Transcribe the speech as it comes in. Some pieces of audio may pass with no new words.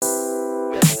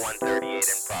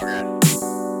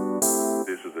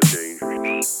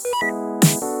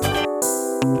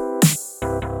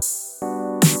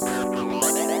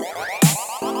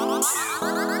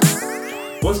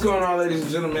What's going on, ladies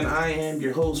and gentlemen? I am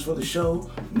your host for the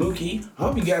show, Mookie. I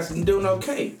hope you guys have been doing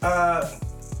okay.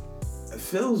 It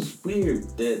feels weird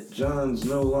that John's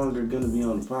no longer going to be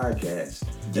on the podcast.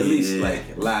 At least,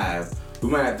 live. We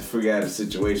might have to figure out a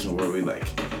situation where we,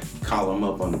 call him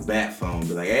up on the bat phone,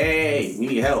 be like, hey, we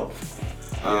need help.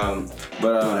 Throw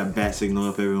that bat signal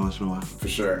up every once in a while. For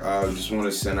sure. Just want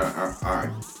to send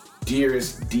our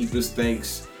dearest, deepest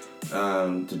thanks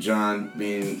to John,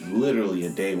 being literally a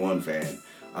day one fan.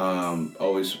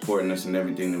 Always supporting us in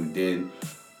everything that we did.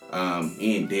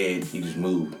 He ain't dead. He just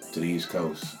moved to the East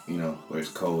Coast, where it's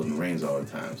cold and rains all the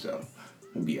time. So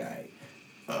we'll be alright.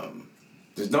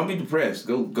 Just don't be depressed.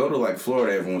 Go to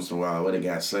Florida every once in a while where they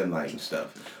got sunlight and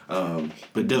stuff. But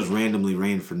it does randomly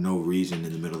rain for no reason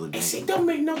in the middle of the day. It don't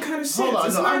make no kind of sense.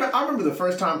 Hold on, I remember the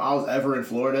first time I was ever in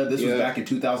Florida. This was back in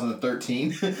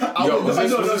 2013. Was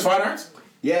this Fine Arts?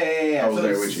 Yeah. I was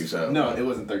there with you, so. No, it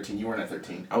wasn't 13. You weren't at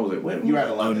 13. I was at when? You were at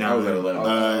 11. I was at 11.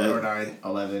 Or 9,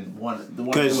 11. The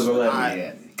one it was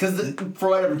 11. Because for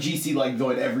whatever, GC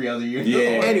going every other year.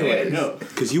 Yeah. Anyway. No.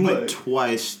 Because you went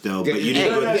twice, though, but you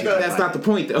didn't go. That's not the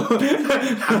point, though.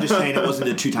 I'm just saying it wasn't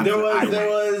the 2 times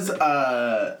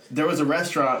There was a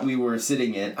restaurant we were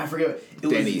sitting in. I forget.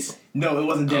 Denny's. No, it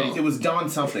wasn't Denny's. It was Don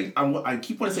something. I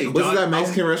keep wanting to say Was it that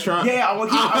Mexican restaurant? Yeah,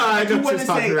 I keep wanting to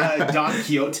say about. Don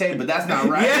Quixote, but that's not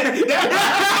right.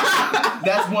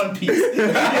 That's One Piece.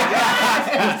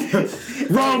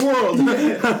 Wrong world.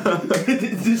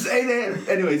 Just say that.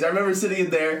 Anyways, I remember sitting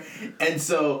in there, and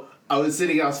so I was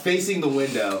facing the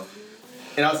window,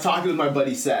 and I was talking with my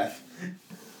buddy Seth,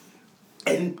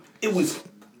 and it was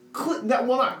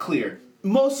not clear,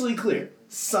 mostly clear.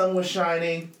 Sun was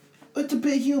shining. It's a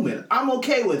bit humid. I'm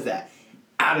okay with that.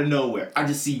 Out of nowhere, I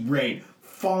just see rain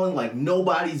falling like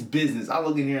nobody's business. I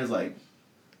look in here and it's like,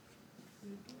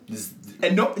 this,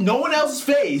 and no one else's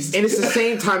face. And it's the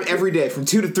same time every day from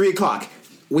 2 to 3 o'clock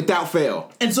without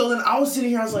fail. And so then I was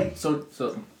sitting here, I was like, so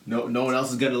no one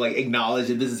else is gonna acknowledge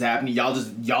that this is happening. Y'all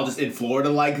just in Florida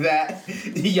like that.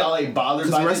 Y'all ain't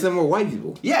bothered by Because the rest of them were white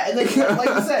people. Yeah, and then like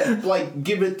I said,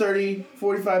 give it 30,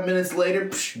 45 minutes later,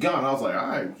 gone. I was like, all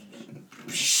right.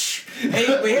 Hey,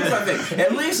 but here's my thing.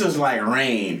 At least it's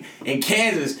rain. In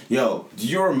Kansas, do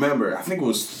you remember? I think it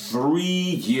was 3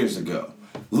 years ago.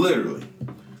 Literally.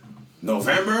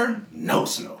 November, no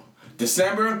snow.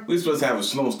 December, we were supposed to have a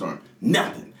snowstorm.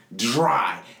 Nothing.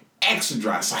 Dry. Extra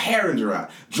dry. Saharan dry.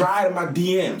 Dry to my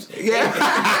DMs.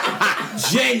 Yeah.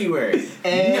 January.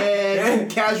 And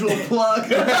casual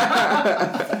plug.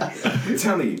 I'm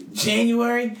telling you.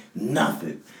 January,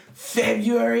 nothing.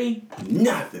 February,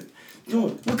 nothing.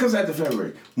 What comes after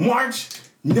February? March,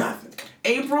 nothing.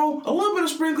 April, a little bit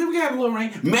of sprinkling. We got a little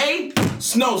rain. May,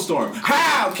 snowstorm.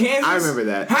 How, Kansas? I remember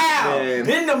that. How? Man.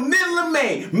 In the middle of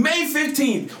May, May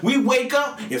 15th, we wake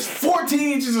up, it's 14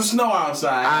 inches of snow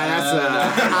outside. That's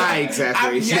a high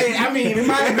exaggeration.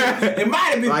 It might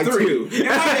have been 3. 2. It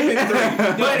might have been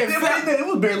 3. But it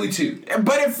was barely 2.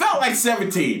 But it felt like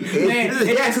 17.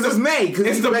 Because it's May. Because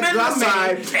it's the middle of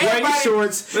outside, May. wearing your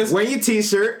shorts, wearing your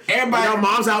t-shirt. Everybody,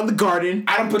 mom's out in the garden.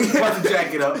 I done put the puffy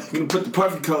jacket up. You put the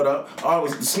puffy coat up.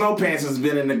 The snow pants has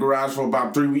been in the garage for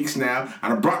about 3 weeks now. I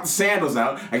done brought the sandals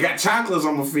out. I got chocolates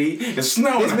on my feet. It's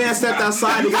snowing. This man stepped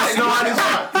outside. He got snow on his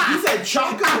feet. You said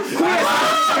chocolate?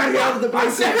 I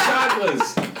said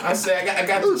chocolates. I said I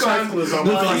got the chocolates on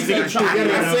my feet. I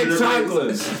said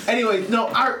chocolates. Anyway,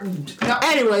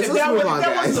 Anyways, let's move on,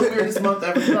 that guys. was the weirdest month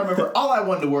ever. I remember all I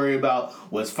wanted to worry about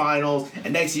was finals,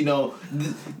 and next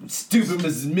stupid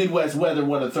Midwest weather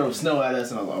wanted to throw snow at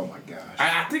us, and I was like, oh my gosh.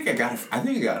 I think I got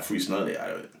a free snow day out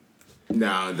of it. No,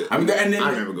 I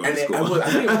remember going to school.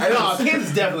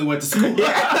 Kansas definitely went to school.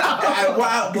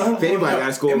 If anybody got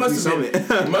to school, it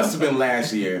must have been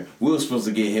last year. We were supposed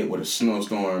to get hit with a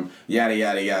snowstorm. Yada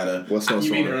yada yada. What snowstorm?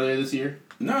 You mean earlier this year?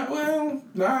 No, it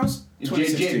was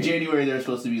 2016. January there was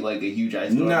supposed to be a huge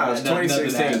ice storm. No, it's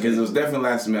 2016 because it was definitely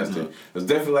last semester. It was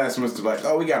definitely last semester.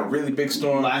 We got a really big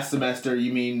storm. Last semester,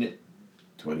 you mean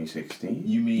 2016?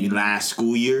 You mean last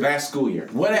school year? Last school year.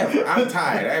 Whatever. I'm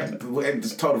tired. I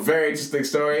just told a very interesting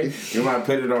story. You might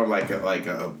put it on like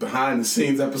a behind the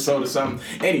scenes episode or something.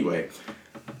 Anyway.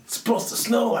 It's supposed to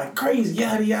snow like crazy,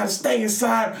 yada yada. Stay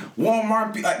inside.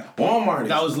 Walmart.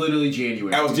 That was literally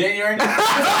January. That was January.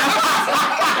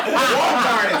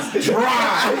 Walmart is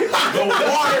dry. The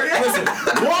water. Listen,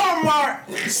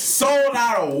 Walmart sold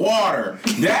out of water.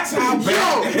 That's how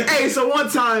bad. Hey, so one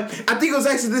time, I think it was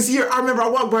actually this year. I remember I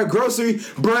walked by a grocery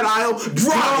bread aisle,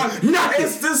 dry. Nothing.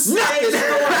 It's the same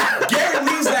story. Gary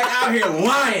Lee's out here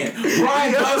lying.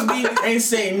 Brian Busby ain't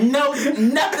saying nothing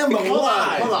but Hold on.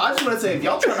 lies. I just want to say, if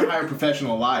y'all trying to hire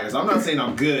professional liars, I'm not saying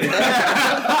I'm good.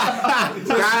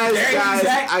 Guys,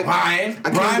 lying.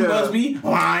 Brian Busby,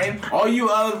 lying. All you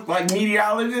other like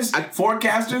meteorologists,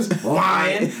 forecasters,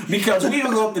 lying. Because we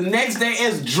woke up the next day,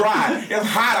 it's dry. It's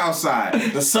hot outside.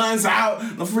 The sun's out.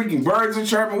 The freaking birds are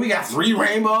chirping. We got 3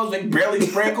 rainbows. They barely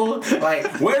sprinkled.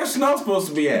 Like, where the snow supposed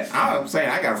to be at? I'm saying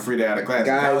I got a free day out of class.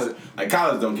 Guys.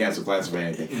 College don't cancel class for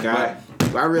anything. God,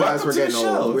 I realize welcome we're to the getting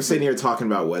show. old. We're sitting here talking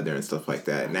about weather and stuff like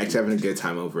that, and actually having a good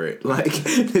time over it. Like,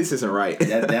 this isn't right.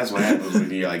 That's what happens when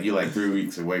you're like 3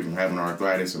 weeks away from having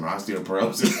arthritis and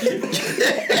osteoporosis.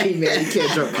 Hey man, you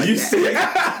can't joke like You that. serious?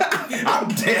 I'm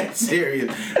dead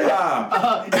serious.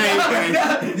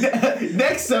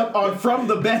 Next up on From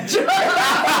the Bench,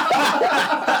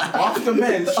 Off the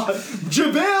bench.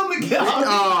 JaVale McGee.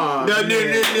 No.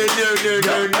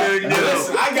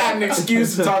 Listen, I got an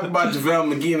excuse to talk about JaVale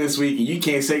McGee this week, and you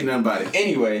can't say nothing about it.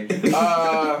 Anyway,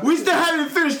 We still haven't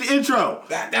finished the intro.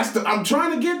 I'm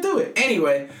trying to get through it.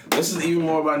 Anyway, this is Even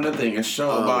More About Nothing, a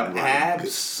show about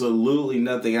absolutely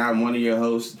nothing. I'm one of your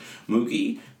hosts,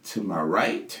 Mookie. To my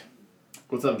right,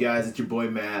 What's up, guys? It's your boy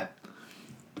Matt.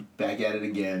 Back at it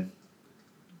again.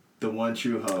 The one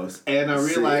true host. And I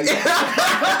realized...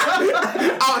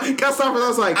 Got stuff, I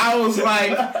was like, I was like,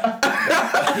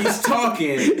 he's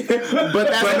talking, but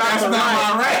that's not not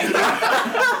my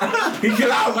right.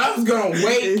 Because I was gonna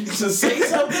wait to say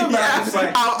something, but I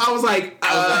was like,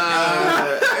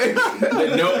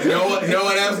 no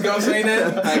one else gonna say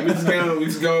that. Like we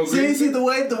just gonna agree. See the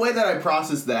way that I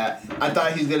processed that, I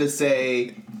thought he was gonna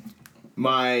say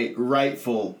my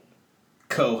rightful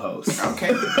co-host.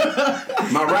 Okay,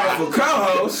 my rightful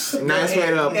co-host. nice way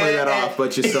to play that off,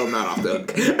 but you're still not off the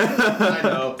hook. I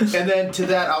know. And then to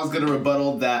that, I was gonna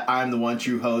rebuttal that I'm the one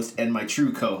true host, and my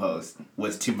true co-host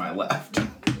was to my left.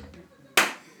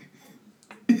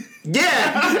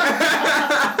 Yeah.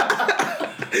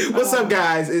 What's up,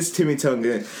 guys? It's Timmy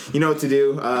Tunga. You know what to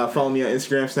do. Follow me on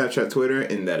Instagram, Snapchat, Twitter,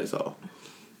 and that is all.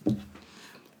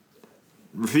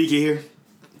 Rafiki here.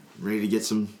 Ready to get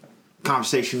some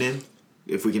conversation in.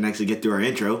 If we can actually get through our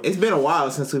intro. It's been a while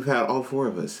since we've had all 4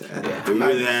 of us. It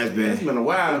really has been. It's been a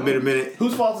while. Been a minute.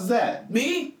 Whose fault is that?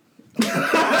 Me?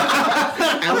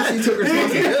 At least you took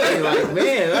responsibility. Like,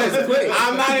 man, that was quick.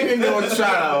 I'm not even going to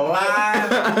try to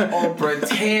lie or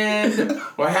pretend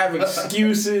or have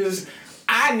excuses.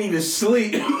 I need to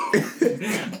sleep.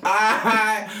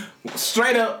 I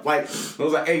straight up I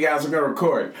was like, hey guys, we're gonna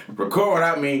record. Record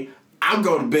without me. I'm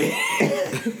going to bed.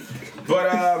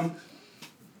 But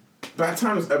by the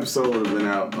time this episode would have been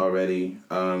out already,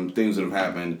 things would have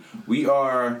happened. We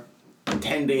are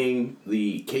attending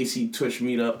the KC Tush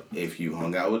meetup. If you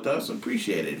hung out with us,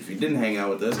 appreciate it. If you didn't hang out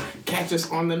with us, catch us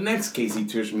on the next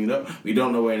KC Tush meetup. We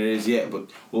don't know where it is yet,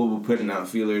 but we'll be putting out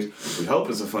feelers. We hope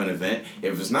it's a fun event.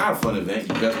 If it's not a fun event,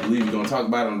 you best believe we're going to talk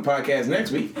about it on the podcast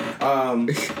next week.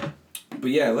 But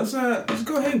yeah, let's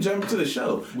go ahead and jump into the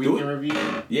show. Weekend review?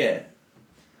 Yeah.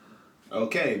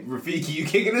 Okay, Rafiki, you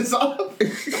kicking us off?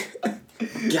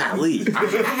 Golly. I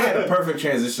had a perfect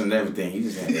transition and everything. You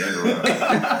just had to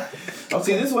interrupt.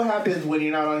 See, this is what happens when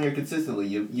you're not on here consistently.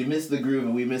 You miss the groove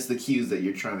and we miss the cues that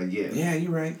you're trying to give. Yeah,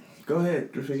 you're right. Go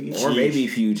ahead, Rafiki. Or maybe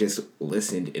if you just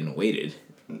listened and waited.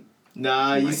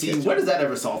 Nah, you see, where does that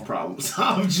ever solve problems?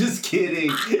 I'm just kidding.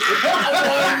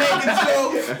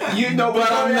 You know,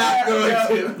 But I'm not going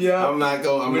to. Yeah. I'm not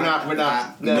going. We're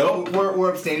not. Nope. We're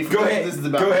abstaining from Go that. ahead. This is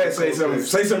about Go ahead. Say something.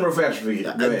 Say something real fast,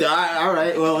 Rafiki. Go ahead. All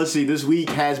right. Well, let's see. This week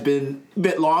has been a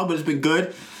bit long, but it's been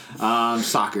good.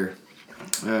 Soccer.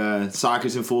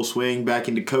 Soccer's in full swing. Back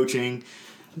into coaching,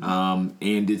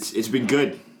 and it's been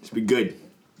good. It's been good.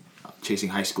 Chasing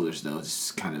high schoolers though,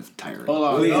 it's kind of tiring. Hold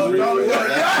on. Please, No.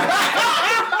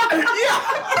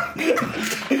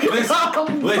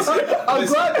 Listen. I'm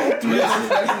glad you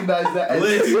recognize that.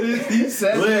 You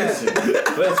said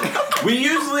that. Listen. We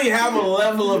usually have a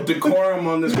level of decorum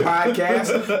on this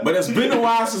podcast, but it's been a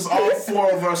while since all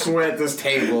 4 of us were at this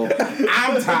table.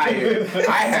 I'm tired.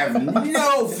 I have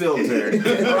no filter.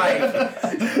 Like,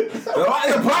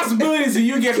 the possibilities of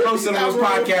you getting hosted on this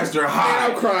podcast are high.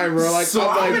 I'm crying, bro. Like, So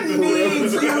I'm gonna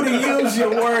need you to use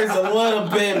your words a little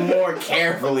bit more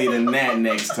carefully than that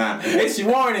next time. It's your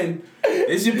warning.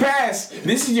 It's your pass.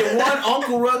 This is your one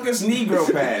Uncle Ruckus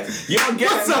Negro pass. You don't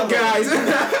get what's up, guys?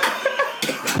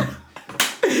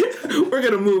 We're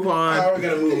gonna move on. We're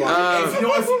gonna move on.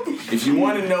 If you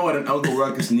want to know what an Uncle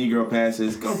Ruckus Negro pass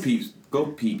is, go peep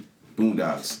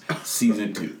Boondocks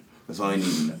season 2. That's all you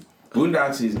need to know.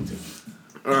 Boondocks season 2.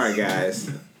 All right,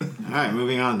 guys. All right,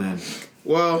 moving on then.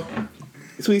 Well,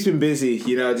 this week's been busy.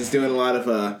 You know, just doing a lot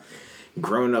of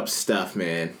grown-up stuff,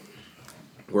 man.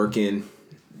 working,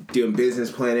 doing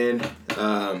business planning,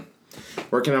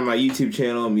 working on my YouTube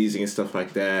channel, music and stuff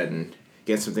like that, and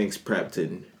getting some things prepped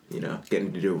and,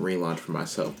 getting to do a relaunch for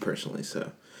myself personally.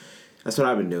 So that's what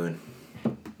I've been doing.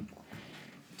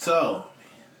 So,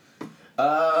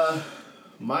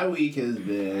 my week has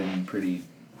been pretty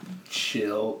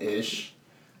chill-ish.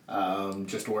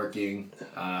 Just working,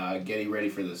 getting ready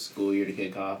for the school year to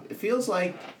kick off. It feels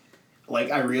like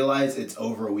I realize it's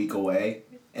over a week away,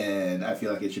 and I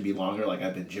feel like it should be longer, like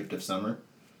I've been gypped of summer.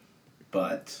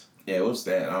 But... Yeah, what's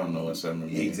that? I don't know what summer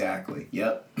means. Exactly.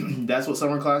 Yep. That's what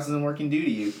summer classes and working do to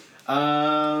you.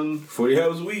 40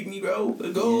 hours a week and you go.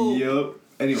 Let's go. Yep.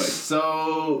 Anyway,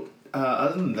 so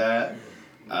other than that,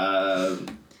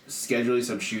 scheduling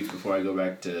some shoots before I go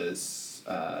back to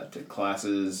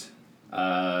classes.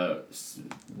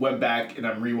 Went back and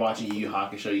I'm rewatching Yu Yu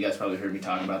Hakusho. You guys probably heard me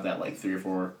talking about that like 3 or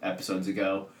 4 episodes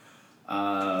ago.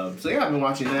 So yeah, I've been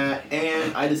watching that,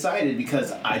 and I decided,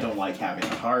 because I don't like having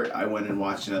a heart, I went and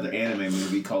watched another anime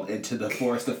movie called Into the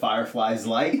Forest of Fireflies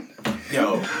Light.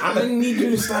 Yo, I'm gonna need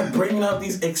you to stop bringing up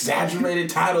these exaggerated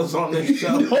titles on this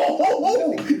show.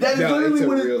 No, that is literally it's a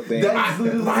what real thing. That is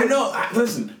literally I know.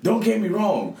 Listen, don't get me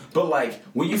wrong, but like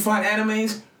when you find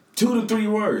animes, 2 to 3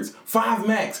 words, 5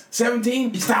 max,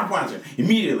 17, stop watching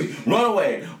immediately. Run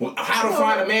away. How to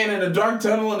find a man in a dark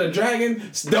tunnel and a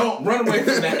dragon? Don't run away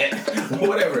from that.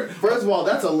 Whatever. First of all,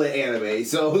 that's a lit anime,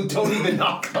 so don't even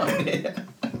knock on it.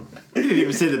 He didn't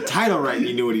even say the title right, and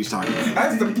you knew what he was talking about.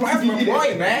 That's my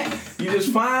point, man. You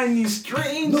just find these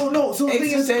strange, No. So the thing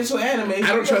is, existential animes.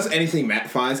 I don't trust anything Matt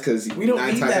finds because We don't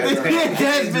need that.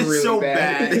 That's been so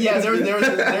bad. yeah, there's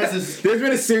this. There's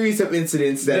been a series of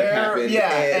incidents that have happened. Yeah,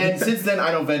 and since then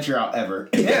I don't venture out ever.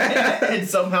 And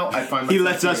somehow I find myself He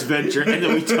lets us here. venture, and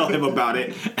then we tell him about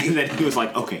it, and then he was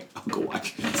like, "Okay, I'll go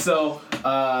watch." So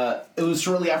it was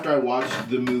shortly after I watched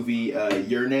the movie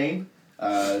Your Name.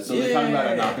 So they're talking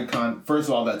about Anaka-kon. First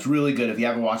of all, that's really good. If you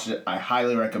haven't watched it, I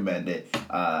highly recommend it.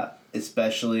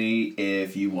 Especially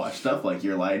if you watch stuff like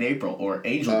Your Lie in April or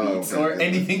Angel Beats or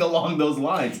anything along those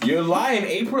lines. Your Lie in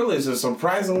April is a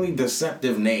surprisingly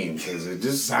deceptive name because it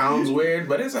just sounds weird,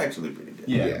 but it's actually pretty good.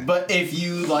 Yeah. But if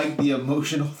you like the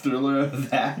emotional thriller of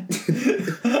that,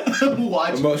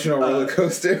 watch Emotional roller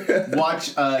coaster.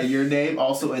 watch Your Name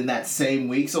also in that same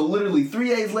week. So literally 3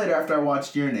 days later after I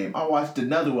watched Your Name, I watched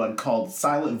another one called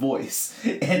Silent Voice,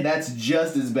 and that's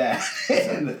just as bad.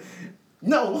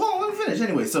 No, hold on, let me finish.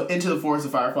 Anyway, so Into the Forest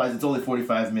of Fireflies, it's only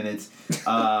 45 minutes.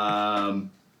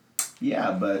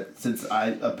 Yeah, but since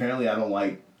I don't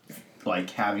like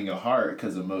having a heart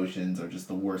because emotions are just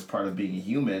the worst part of being a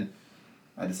human,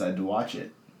 I decided to watch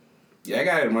it. Yeah, I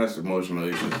got much emotional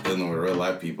issues dealing with real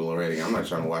life people already. I'm not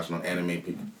trying to watch no anime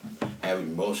people have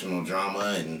emotional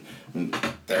drama and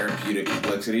therapeutic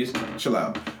complexities. Chill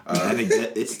out. I think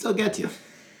that it still gets you.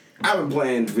 I've been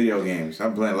playing video games.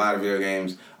 I've been playing a lot of video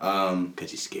games.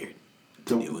 Because you're scared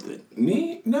to deal with it.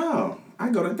 Me? No. I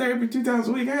go to therapy 2 times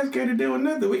a week. I ain't scared to deal with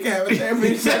nothing. We can have a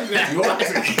therapy session if you want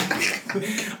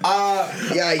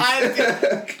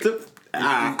to.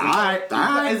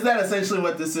 Alright. Is that essentially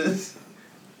what this is?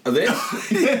 This?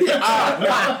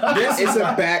 This It's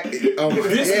a back. Oh my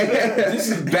this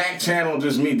is back channel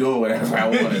just me doing whatever I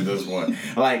want at this point.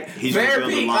 Like He's therapy,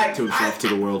 revealed a lot to himself, to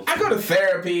the world. I go to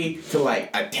therapy to like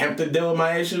attempt to deal with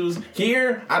my issues.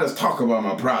 Here, I just talk about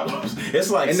my problems. It's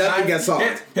like And nothing gets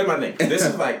solved. Here's my thing. This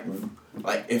is like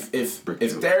if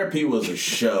therapy was a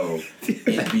show,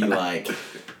 it'd be like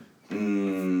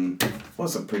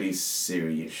what's a pretty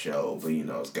serious show, but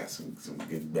it's got some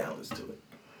good balance to it.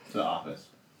 The Office.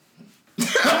 You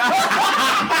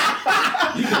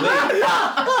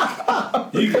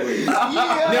can leave. No,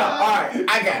 alright.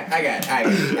 I got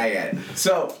it.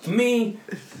 So, me,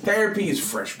 therapy is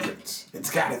Fresh Prince.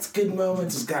 It's got its good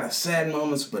moments, it's got its sad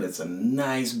moments, but it's a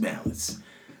nice balance.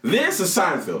 This is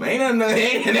Seinfeld. Ain't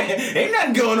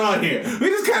nothing going on here. We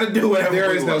just kind of do whatever There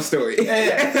we is want. no story.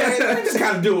 Yeah, we just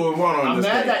kind of do what we want on I'm this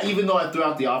mad thing. that even though I threw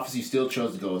out The Office, you still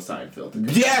chose to go with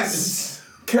Seinfeld. Yes!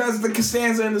 Because the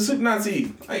Costanza and the Super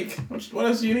Nazi. Like, what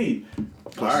else do you need?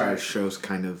 Plus, Alright. our show's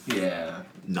kind of Yeah,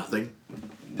 nothing.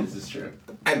 this is true.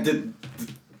 So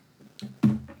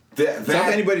if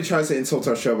anybody tries to insult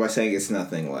our show by saying it's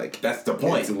nothing, like That's the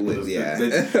point. It's lit, yeah.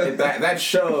 That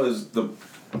show is the.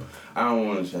 I don't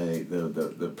want to say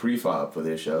the pre-fob for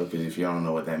this show because if you don't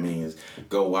know what that means,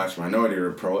 go watch Minority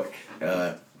Report.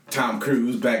 Tom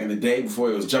Cruise back in the day before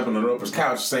he was jumping on Oprah's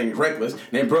couch saying reckless, and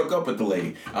then broke up with the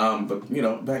lady. But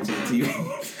back to the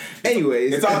TV.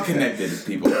 Anyways, it's all connected,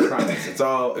 people. I promise. It's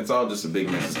all just a big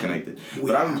mess. It's connected.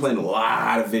 But I've been playing a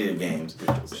lot of video games.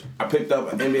 I picked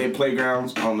up NBA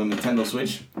Playgrounds on the Nintendo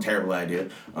Switch. Terrible idea.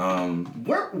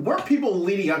 Were people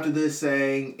leading up to this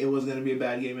saying it was going to be a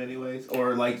bad game anyways?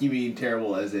 Or, like, you mean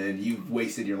terrible as in you've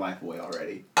wasted your life away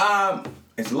already?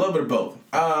 It's a little bit of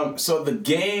both. So the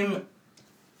game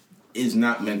is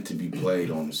not meant to be played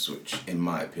on the Switch, in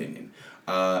my opinion.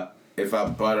 If I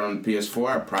bought it on the PS4,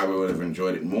 I probably would have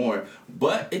enjoyed it more.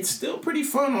 But it's still pretty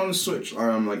fun on the Switch. If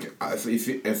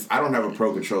I don't have a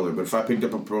Pro Controller, but if I picked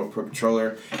up a Pro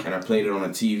Controller and I played it on a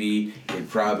TV, it'd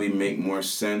probably make more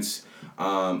sense.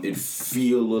 It'd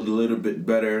feel a little bit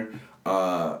better.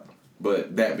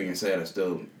 But that being said, I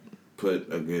still put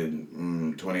a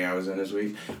good 20 hours in this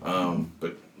week.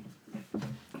 But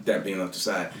that being left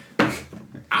aside,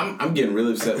 I'm getting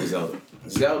really upset with Zelda.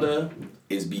 Zelda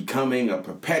is becoming a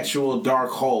perpetual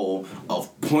dark hole of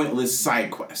pointless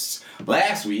side quests.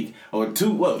 Last week, or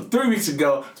 3 weeks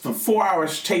ago, for 4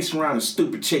 hours chasing around a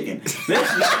stupid chicken.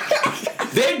 This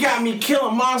week, they got me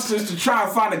killing monsters to try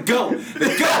and find a goat.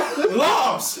 The goat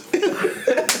lost.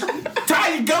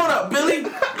 Tie your goat up, Billy.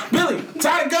 Billy,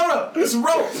 tie the goat up. It's a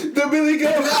rope. The Billy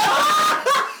Goat.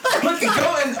 Put the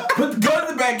goat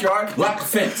in the backyard, lock the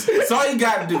fence. That's all you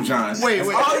gotta do, John. That's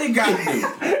all you gotta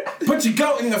do. Put your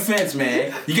goat in the fence,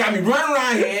 man. You got me running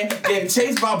around here getting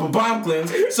chased by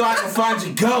bombclins so I can find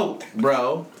your goat,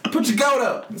 bro. Put your goat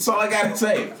up. That's all I gotta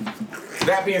say.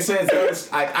 That being said,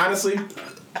 Zelda, honestly,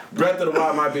 Breath of the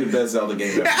Wild might be the best Zelda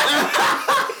game ever.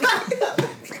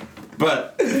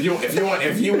 But if you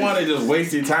want to just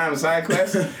waste your time on side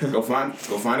quests, go find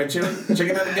a chicken and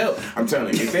a goat. I'm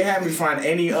telling you, if they have me find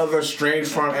any other strange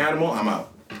farm animal, I'm out.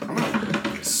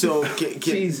 So can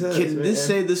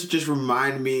this just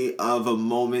remind me of a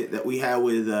moment that we had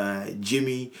with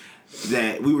Jimmy,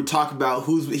 that we were talking about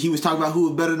he was talking about who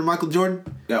was better than Michael Jordan?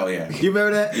 Oh yeah. You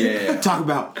remember that? Yeah. Talk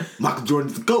about Michael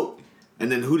Jordan's the GOAT.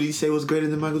 And then who did he say was greater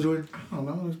than Michael Jordan? I don't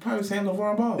know. It's probably Sam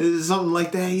LeVar Ball. It's something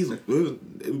like that. He's like,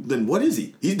 then what is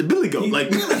he? He's the Billy Goat. He's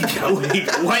like, the Billy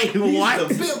Goat. Wait,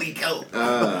 what? He's the Billy Goat.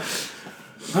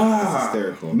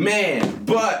 hysterical. Man,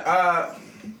 but all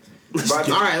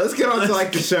right, let's get on to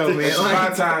the show, man. It's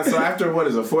about time. So after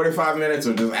 45 minutes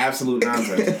of just absolute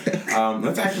nonsense,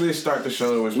 let's actually start the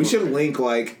show. We should link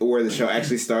where the show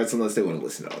actually starts, unless they want to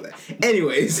listen to all that.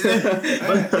 Anyways,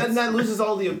 but then that loses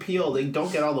all the appeal. They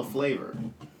don't get all the flavor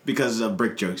because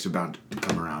brick jokes are bound to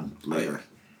come around later.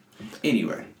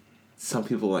 Anyway, some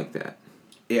people like that.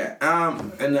 Yeah.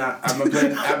 I've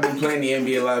been playing the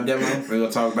NBA Live demo. We're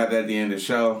gonna talk about that at the end of the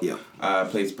show. Yeah.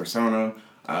 Played Persona.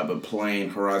 I've been playing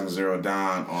Horizon Zero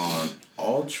Dawn on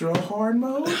ultra hard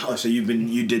mode. Oh, so you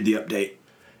did the update?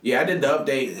 Yeah, I did the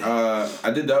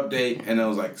update. And it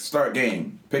was like, start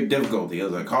game, pick difficulty. It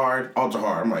was like hard, ultra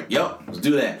hard. I'm like, yup, let's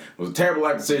do that. It was a terrible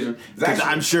life decision. Because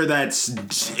I'm sure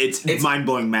it's mind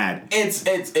blowing mad.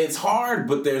 It's hard,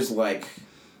 but there's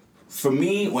for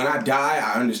me, when I die,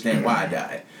 I understand why I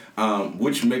died.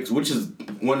 Which is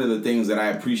one of the things that I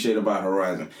appreciate about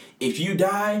Horizon. If you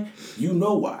die, you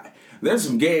know why. There's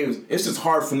some games, it's just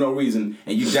hard for no reason,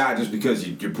 and you die just because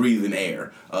you're breathing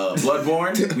air.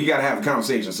 Bloodborne, we gotta have a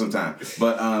conversation sometime.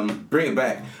 But bring it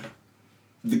back.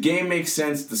 The game makes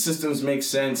sense, the systems make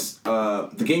sense,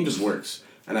 the game just works.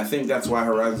 And I think that's why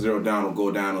Horizon Zero Dawn will go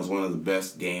down as one of the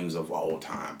best games of all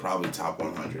time, probably top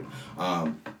 100.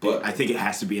 But I think it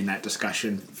has to be in that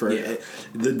discussion for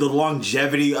the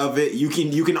longevity of it. You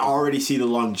can already see the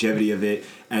longevity of it,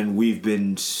 and we've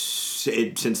been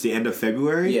since the end of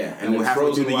February. Yeah, and we're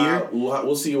halfway through the year.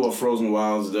 We'll see what Frozen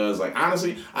Wilds does.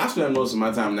 Honestly, I spend most of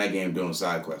my time in that game doing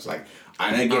side quests.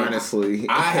 Honestly,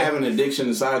 I have an addiction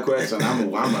to side quests, and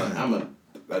I'm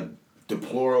a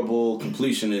deplorable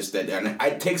completionist and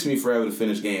it takes me forever to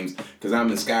finish games because I'm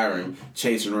in Skyrim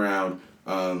chasing around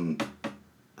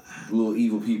little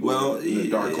evil people in the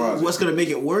dark closet. What's going to make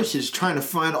it worse is trying to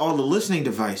find all the listening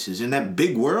devices in that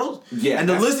big world. Yeah, and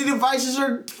the listening devices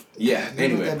are. Yeah.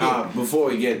 Anyway, before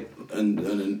we get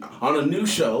on a new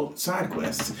show, Side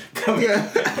Quests coming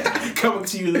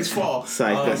to you this fall.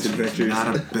 Side Quest Adventures.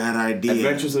 Not a bad idea.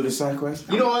 Adventures of the Side Quest.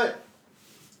 You know what?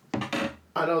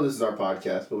 I know this is our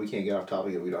podcast, but we can't get off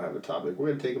topic if we don't have a topic. We're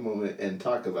going to take a moment and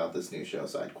talk about this new show,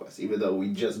 Side Quest, even though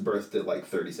we just birthed it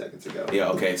 30 seconds ago. Yeah,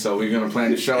 okay, so we're going to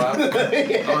plan the show out? On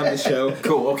the show.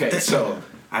 Cool, okay, so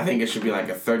I think it should be a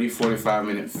 30-45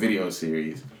 minute video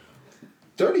series.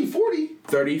 30, 40?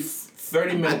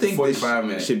 30 minutes, 45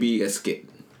 minutes. Should be a skit.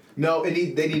 No, they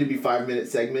need to be 5-minute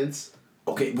segments.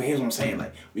 okay, but here's what I'm saying.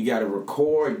 Like, we gotta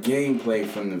record gameplay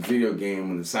from the video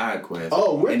game and the side quest.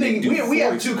 Oh, we're and then thinking do we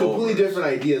have two completely voiceovers. different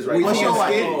ideas right We now. can't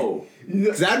Skit. Oh.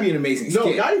 No, That'd be an amazing no,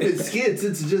 skit. not even skits.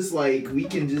 It's just like we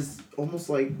can just almost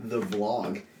like the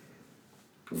vlog.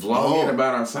 Vlogging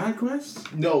about our side quests?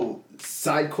 No,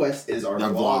 side quest is our The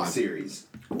vlog vlog. series.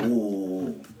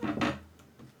 Ooh.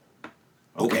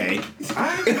 Okay.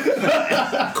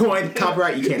 Coin,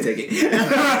 copyright, you can't take it.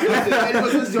 Anyone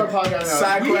listen to our podcast now.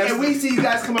 Side quest. And we see you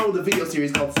guys come out with a video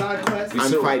series called Side Quest. I'm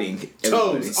So- fighting.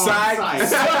 Toes on Side-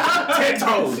 site. 10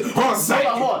 toes on Hold site.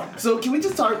 on, hold on. So can we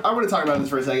just talk? I want to talk about this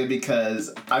for a second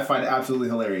because I find it absolutely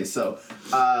hilarious. So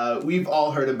we've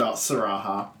all heard about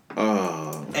Saraha.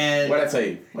 Oh. And What'd I tell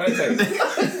you?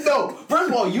 no, first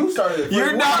of all, you started it.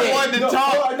 You're not one to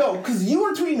talk. No, because you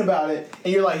were tweeting about it,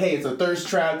 and you're like, "Hey, it's a thirst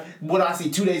trap." What I see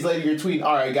 2 days later, you're tweeting,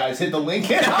 "All right, guys, hit the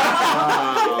link." And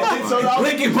so now,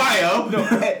 Link in bio. no,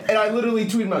 and I literally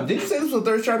tweeted him out. Did you say this was a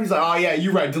thirst trap? He's like, "Oh yeah,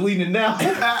 you're right. Delete it now."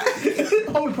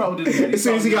 Oh, we probably didn't. As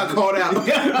soon as he got called out.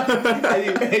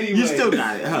 Anyway, You still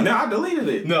got it, huh? No, I deleted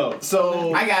it. no.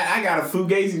 So I got a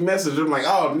fugazi message. I'm like,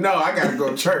 oh no, I gotta go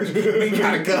to church. We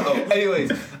gotta go.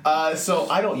 anyways, so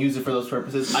I don't use it for those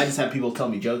purposes. I just have people tell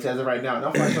me jokes as of right now, and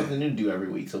I'll find something new to do every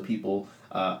week, so people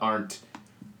aren't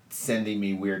sending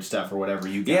me weird stuff or whatever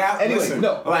you got. Yeah. Anyways, Listen,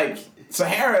 no. like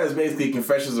Sahara is basically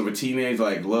Confessions of a Teenage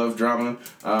like love drama.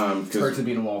 Perks Cause of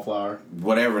being a wallflower.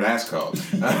 whatever that's called.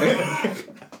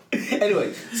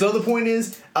 Anyway, so the point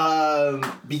is,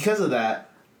 because of that,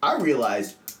 I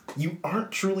realized you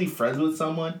aren't truly friends with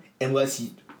someone unless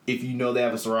if you know they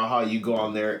have a Saraha, you go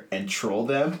on there and troll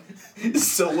them.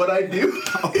 So what I do,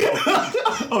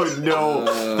 Oh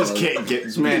no! This can't get.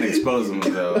 This man exposing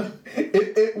himself.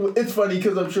 it's funny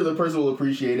because I'm sure the person will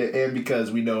appreciate it, and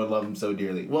because we know and love him so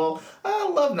dearly. Well,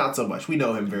 love not so much. We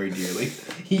know him very dearly.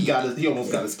 He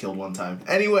almost got us killed one time.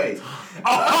 Anyways.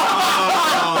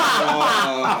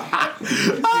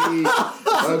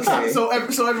 Okay. So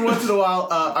every once in a while,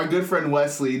 our good friend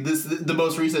Wesley, the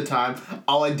most recent time,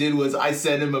 all I did was I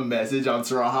sent him a message on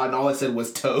Saraha, and all I said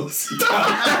was toast.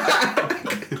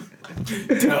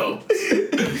 No.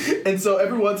 And so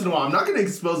every once in a while, I'm not gonna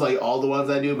expose like all the ones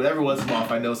I do, but every once in a while,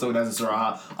 if I know someone has a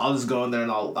Saraha, I'll just go in there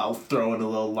and I'll throw in a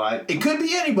little line. It could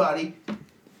be anybody.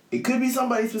 It could be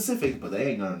somebody specific, but they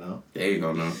ain't gonna know. They ain't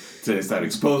gonna know till they start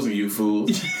exposing you,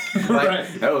 fools. Right.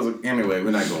 That was anyway.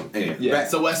 We're not going. Anyway, Yeah. back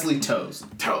So Wesley toes.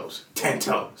 toes, 10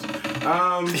 toes.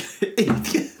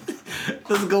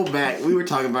 Let's go back. We were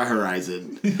talking about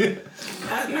Horizon.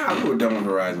 Nah, we were done with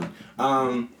Horizon.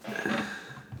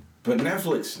 But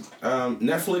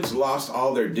Netflix lost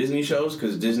all their Disney shows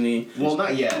because Disney Well,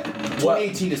 not yet.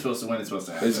 2018 is supposed to when it's supposed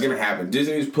to happen. it's gonna happen.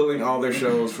 Disney's pulling all their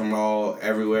shows from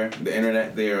everywhere. The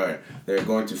internet. They're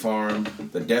going to farm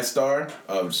the Death Star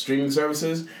of streaming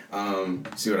services.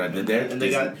 See what I did there? And they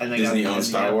got Disney owns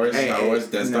Star Wars. Star Wars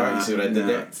Death Star. You see what I did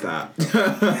there? Stop.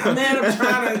 Man, I'm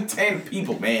trying to entertain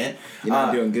people, man. You're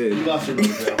not doing You good. lost your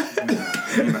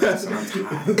mojo.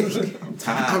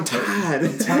 I'm tired.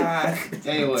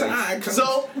 Anyway, Time.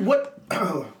 so what?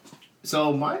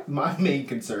 So my main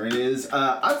concern is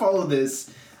I follow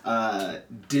this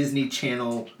Disney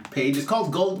Channel page. It's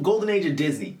called Golden Age of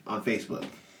Disney on Facebook,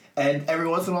 and every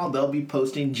once in a while they'll be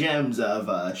posting gems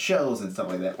of shows and stuff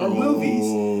like that or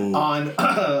movies on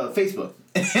Facebook.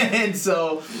 And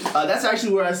so that's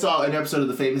actually where I saw an episode of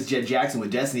the famous Jet Jackson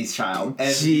with Destiny's Child and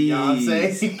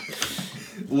Beyonce.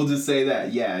 We'll just say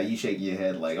that. Yeah, you shaking your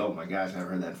head like, oh my gosh, I haven't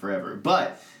heard that in forever.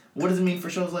 But what does it mean for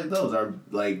shows like those?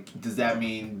 Does that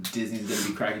mean Disney's gonna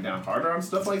be cracking down harder on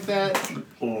stuff like that?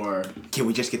 Or Can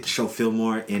we just get the show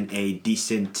Fillmore in a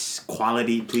decent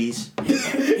quality, please? Yo,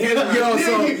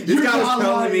 so this guy was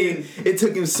telling me it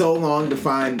took him so long to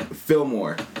find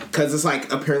Fillmore because it's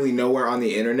like apparently nowhere on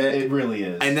the internet. it really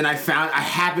is. And then I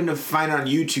happened to find it on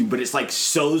YouTube, but it's like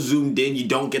so zoomed in, you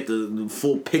don't get the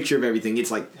full picture of everything.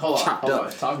 It's like chopped up.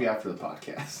 on. Talk to me after the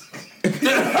podcast.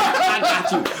 I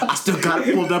got you. I still got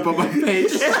it pulled up on my page.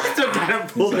 I still got it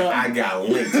pulled up. I got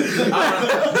linked.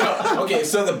 Okay,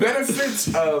 so the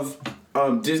benefits of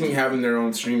Disney having their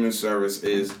own streaming service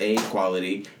is A,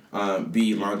 quality,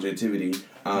 B, longevity,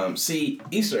 C,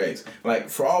 Easter eggs. Like,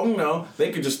 for all we know,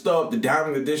 they could just throw up the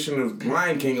Diamond Edition of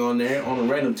Lion King on there on a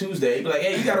random Tuesday. Be like,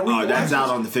 hey, you got a week Oh, to that's watch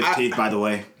out this. on the 15th, by the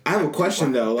way. I have a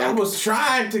question though. I Like, was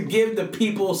trying to give the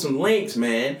people some links,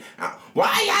 man.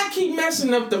 Why y'all keep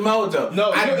messing up the mojo?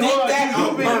 No, I did that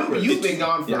on purpose. You've been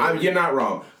gone for. Yeah, you're not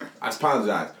wrong. I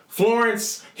apologize.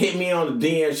 Florence hit me on the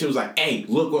DM. She was like, hey,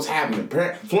 look what's happening.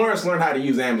 Florence learned how to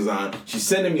use Amazon. She's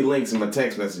sending me links in my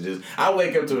text messages. I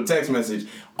wake up to a text message.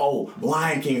 Oh,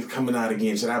 Lion King's coming out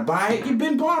again. Should I buy it? You've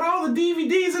been bought all the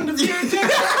DVDs and the VHS.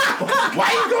 Why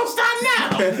you gonna stop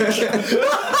now?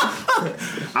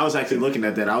 I was actually looking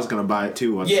at that. I was gonna buy it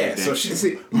too. Yeah, so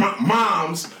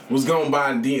Mom's was gonna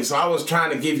buy the DM. So I was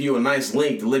trying to give you a nice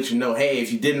link to let you know, hey,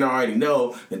 if you didn't already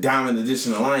know, the Diamond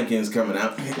Edition of Lion King's coming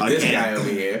out. This guy over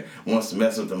here wants to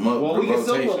mess with the Well, we can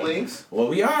still put links. Well,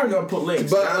 we are gonna put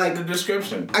links But, down like, in the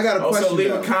description. I got a question, Also,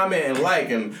 leave though. a comment and like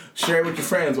and share it with your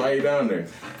friends while you're down there.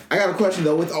 I got a question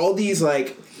though. With all these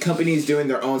like companies doing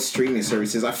their own streaming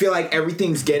services, I feel like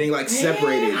everything's getting like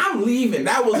separated. Man, I'm leaving.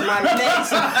 That was my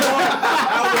next point.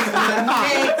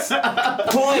 That was the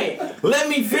next point. Let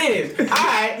me finish.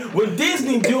 Alright, with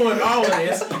Disney doing all of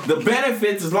this, the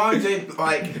benefits, as long as they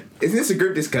like. Isn't this a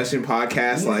group discussion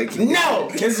podcast? Like, No,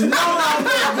 it's no longer.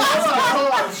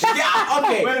 Hold on. Yeah,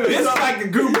 okay, this is like a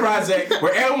group project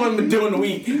where everyone's been doing the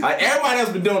week. Like everybody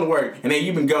else been doing the work, and then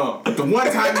you've been gone. But the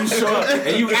one time you show up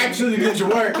and you actually did your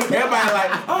work, everybody like,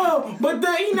 oh, but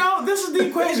this is the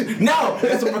equation. No,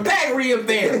 it's a Pythagorean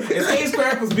theorem. It's A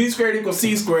squared plus B squared equals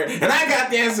C squared, and I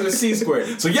got the answer to C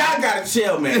squared. So y'all gotta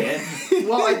chill, man.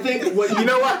 Well, I think what you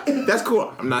know what? That's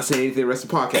cool. I'm not saying anything the rest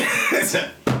of the podcast.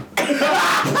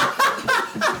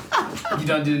 you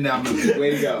done did it now, man.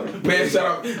 Way to go. Man, shut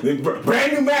up. The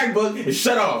brand new MacBook is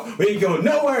shut off. We ain't going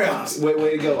nowhere else.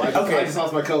 Way to go. I just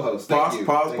lost my co-host. Thank you.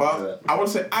 Pause. Thank you for that. I want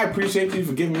to say I appreciate you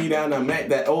for giving me down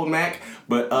that old Mac,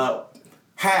 but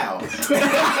how? I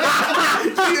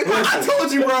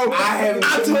told you, bro. I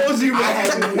told you, bro. I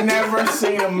have never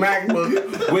seen a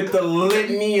MacBook with the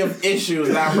litany of issues.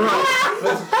 Bro,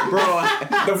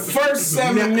 the first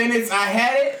 7 minutes I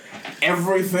had it,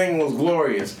 everything was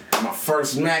glorious. My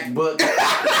first MacBook,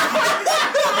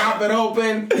 pop it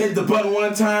open, hit the button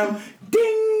one time,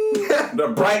 ding! The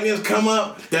brightness come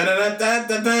up, da da da da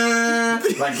da da.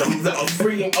 Like the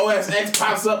freaking OS X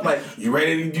pops up, like, you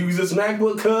ready to use this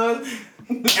MacBook, cuz?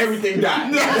 Everything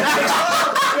died.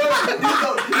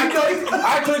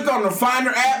 I click on the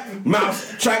Finder app,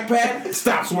 mouse, trackpad,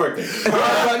 stops working.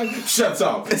 Power button, shuts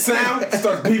off. Sound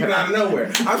starts beeping out of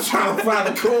nowhere. I'm trying to find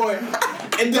the cord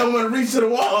and don't want to reach to the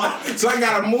wall. So I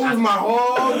gotta move my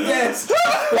whole desk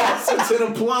to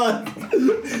the plug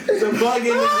to plug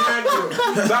in the MacBook.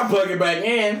 So I plug it back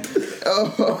in.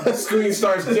 The screen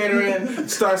starts jittering,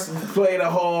 starts to play the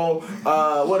whole,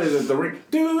 what is it, the ring,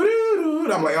 doo-doo-doo.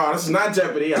 I'm like, oh, this is not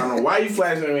Jeopardy. I don't know why you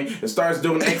flashing at me. It starts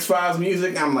doing X-Files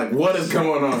music. I'm like, what is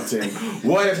going on, Tim?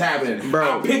 What is happening?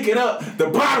 Bro, I pick it up, the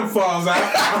bottom falls out.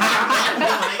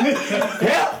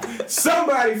 Help!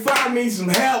 Somebody find me some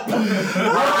help.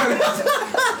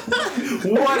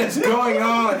 What is going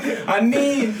on? I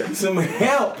need some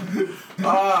help. Bro,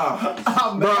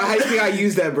 how do you think I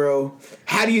use that, bro?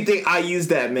 How do you think I use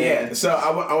that, man? Yeah, so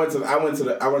I went to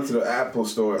the Apple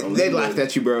store. They laughed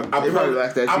at you, bro. They probably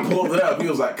laughed at you. I pulled it up. He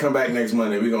was like, "Come back next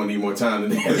Monday. We're gonna need more time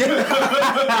than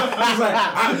that." I was like,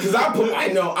 because I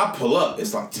pull up.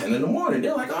 It's like 10 in the morning.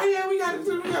 They're like, "Oh yeah, we got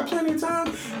plenty of time."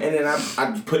 And then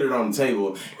I put it on the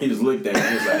table. He just looked at me.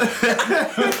 He was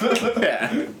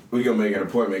like, "We gonna make an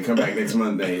appointment. Come back next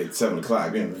Monday at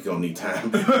 7:00. Then we gonna need time."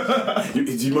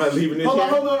 you mind leaving this? Hold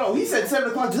on. He said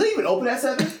 7:00. Do they even open at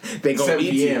 7? They gonna 7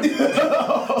 p.m.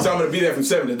 So I'm gonna be there from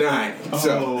 7 to 9.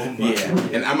 So yeah,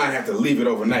 and I might have to leave it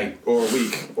overnight or a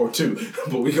week or two,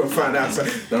 but we gonna find out. So,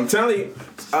 I'm telling you,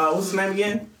 what's his name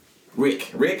again?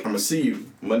 Rick, I'm gonna see you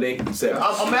Monday 7.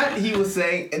 I'm mad he was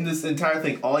saying in this entire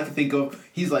thing, all I can think of,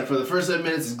 he's like, for the first 7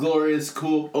 minutes, it's glorious,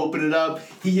 cool, open it up.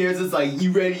 He hears it's like,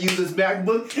 you ready to use this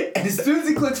MacBook? And as soon as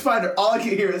he clicks Finder, all I can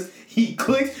hear is, he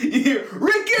clicks, you hear,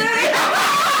 Ricky!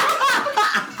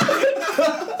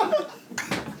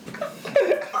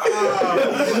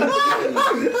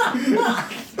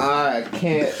 I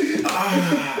can't.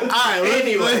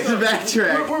 Alright, Let's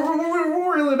backtrack.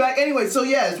 We're reeling back. Anyway, so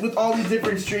yes, with all these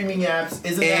different streaming apps,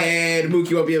 isn't that... And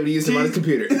Mookie won't be able to use them on his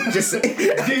computer. Just say. I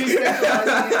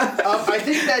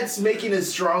think that's making a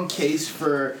strong case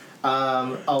for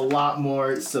a lot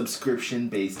more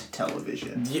subscription-based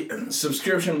television. Yeah,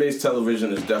 subscription-based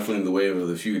television is definitely the wave of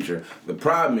the future. The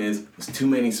problem is, there's too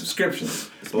many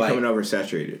subscriptions. It's becoming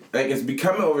oversaturated. Like, it's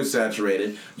becoming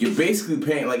oversaturated. You're basically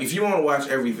paying... Like, if you want to watch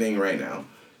everything right now,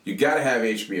 you gotta have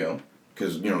HBO,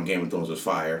 because Game of Thrones was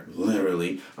fire.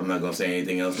 Literally, I'm not gonna say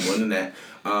anything else more than that.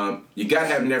 You gotta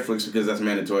have Netflix because that's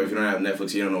mandatory. If you don't have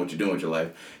Netflix, you don't know what you're doing with your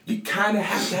life. You kind of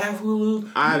have to have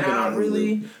Hulu. I've been not on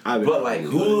really, Hulu. but like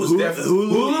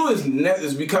Hulu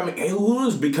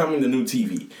is becoming the new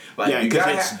TV. Like Yeah, you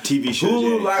gotta because have it's TV shows.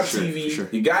 Hulu yeah, live for sure, TV. for sure.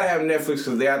 You gotta have Netflix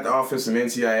because they have The Office and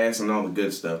NCIS and all the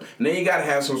good stuff. And then you gotta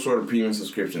have some sort of premium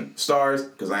subscription. Stars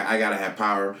because I gotta have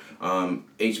Power,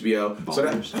 HBO. So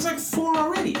that's like 4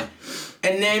 already.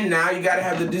 And then now you gotta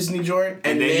have the Disney joint,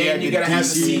 and then you gotta have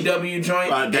the CW joint.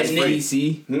 That's and free.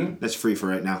 DC. That's free for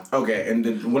right now. Okay, and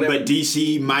then whenever But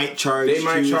DC might charge. they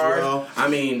might too charge. As well. I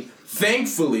mean,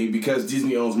 thankfully, because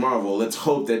Disney owns Marvel, let's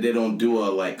hope that they don't do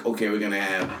we're gonna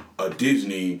have a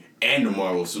Disney and a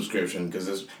Marvel subscription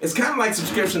because it's kind of like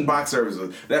subscription box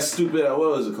services. That's stupid. What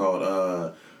was it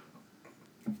called?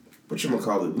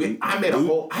 Whatchamacallit? I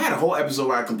had a whole episode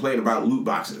where I complained about loot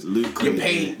boxes. You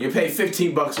pay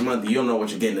 $15 a month, you don't know what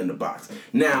you're getting in the box.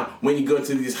 Now, when you go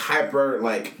to these hyper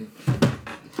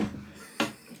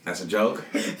that's a joke.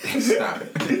 Stop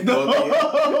it.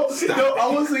 No, Stop no, I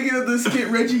was thinking of the skit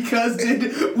Reggie Cuz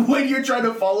did when you're trying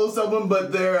to follow someone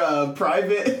but they're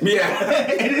private. Yeah.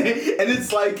 and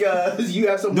it's like you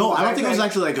have some. No, I don't think it was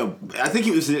actually I think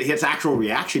it was his actual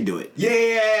reaction to it.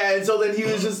 Yeah. And so then he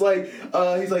was just like,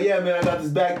 he's like, yeah, man, I got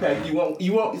this backpack. You want?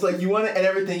 He's like, you want it and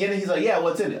everything in it. He's like, yeah,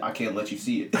 what's in it? I can't let you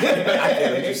see it. I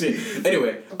can't let you see it.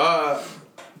 Anyway,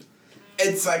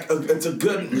 it's like it's a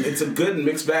good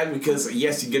mixed bag because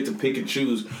yes, you get to pick and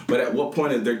choose, but at what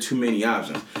point is there too many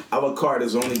options? A la carte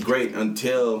is only great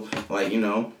until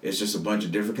it's just a bunch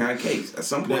of different kind of cakes. At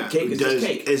some point, cake is just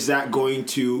cake. Is that going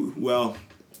to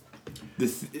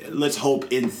let's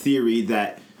hope in theory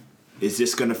that is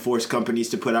this going to force companies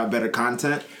to put out better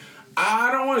content?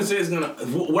 I don't want to say it's gonna.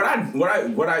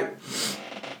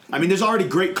 I mean, there's already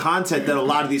great content that a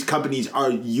lot of these companies are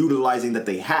utilizing that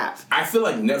they have. I feel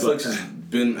like Netflix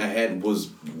was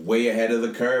way ahead of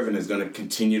the curve and is going to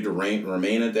continue to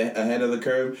remain ahead of the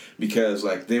curve because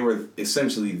they were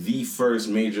essentially the first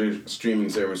major streaming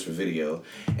service for video,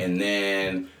 and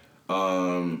then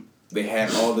they had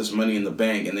all this money in the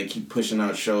bank and they keep pushing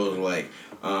out shows like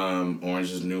Orange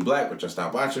is the New Black, which I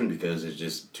stopped watching because it's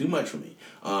just too much for me.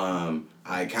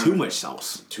 Too much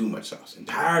sauce.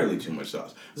 Entirely too much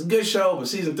sauce. It's a good show, but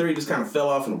season 3 just kind of fell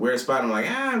off in a weird spot. I'm like,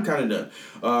 I'm kind of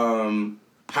done.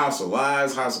 House of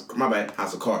Lies, House of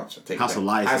Cards. House of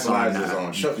Lies is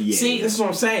on show. Yeah. See, this is what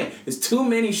I'm saying. It's too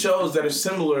many shows that are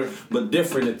similar but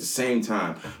different at the same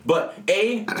time. But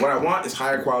what I want is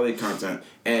higher quality content,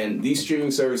 and these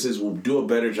streaming services will do a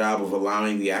better job of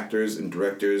allowing the actors and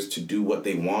directors to do what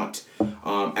they want,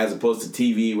 as opposed to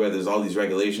TV where there's all these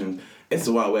regulations. It's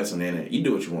the Wild West on the internet. You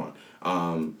do what you want.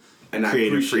 And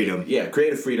creative freedom. Yeah,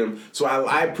 creative freedom. So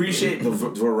I appreciate the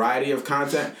variety of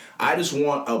content. I just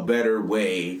want a better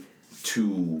way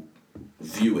to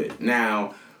view it.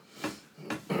 Now,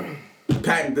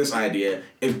 patent this idea.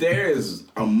 If there is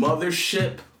a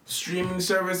mothership streaming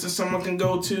service that someone can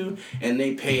go to, and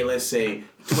they pay, let's say,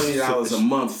 $20 a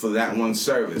month for that one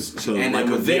service, so and like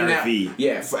then within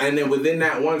VRV. and then within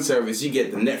that one service, you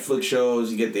get the Netflix shows,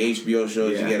 you get the HBO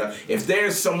shows, you get. If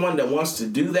there's someone that wants to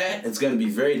do that, it's going to be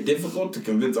very difficult to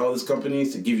convince all these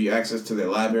companies to give you access to their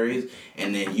libraries,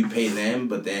 and then you pay them,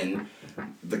 but then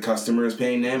the customer is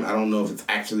paying them. I don't know if it's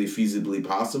actually feasibly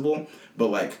possible,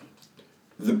 but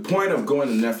the point of going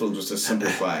to Netflix was to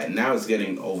simplify it. Now it's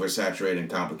getting oversaturated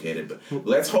and complicated. But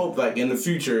let's hope, in the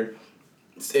future,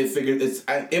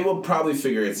 it will probably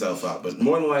figure itself out. But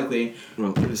more than likely,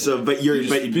 you pick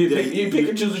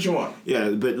and choose what you want.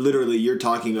 Yeah, but literally, you're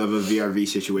talking of a VRV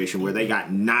situation where they got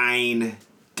 9-10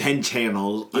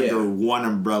 channels under one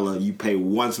umbrella. You pay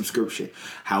one subscription.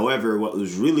 However, what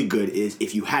was really good is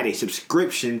if you had a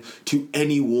subscription to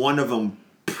any one of them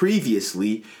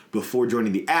previously before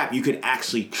joining the app, you could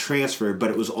actually transfer, but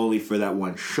it was only for that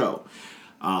one show.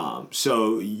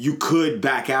 So you could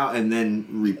back out and then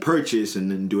repurchase and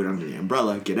then do it under the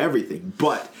umbrella, get everything,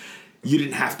 but you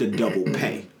didn't have to double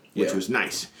pay, which was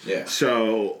nice. Yeah.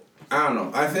 So I don't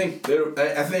know. I think here's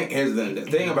the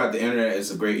thing about the internet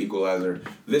is a great equalizer.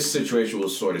 This situation will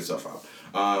sort itself out.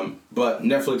 But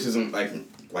Netflix isn't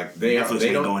they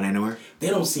ain't going anywhere. They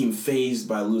don't seem phased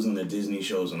by losing the Disney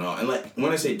shows and all. And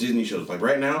when I say Disney shows,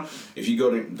 right now, if you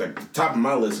go to the top of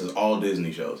my list is all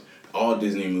Disney shows. all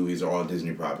Disney movies or all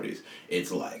Disney properties.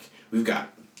 It's like we've got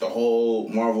the whole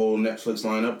Marvel Netflix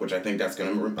lineup, which I don't think that's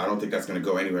gonna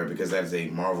go anywhere because that's a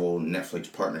Marvel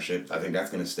Netflix partnership. I think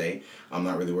that's gonna stay. I'm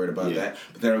not really worried about that.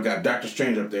 But then we've got Doctor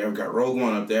Strange up there, we've got Rogue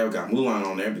One up there, we've got Mulan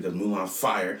on there because Mulan's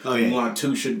fire. Oh, yeah. Mulan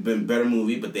 2 should have been a better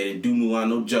movie, but they didn't do Mulan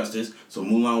no justice. So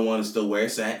Mulan 1 is still where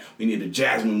it's at. We need a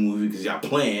Jasmine movie because y'all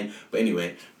playing. But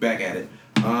anyway, back at it.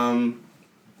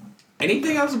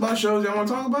 Anything else about shows y'all want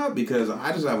to talk about? Because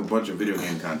I just have a bunch of video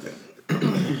game content.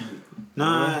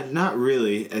 Nah, not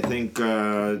really. I think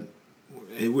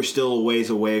we're still a ways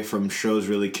away from shows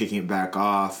really kicking it back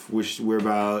off. We're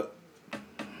about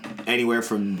anywhere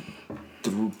from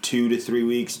 2 to 3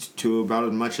 weeks to about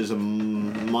as much as a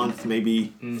month,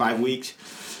 maybe 5 weeks.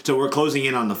 So we're closing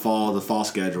in on the fall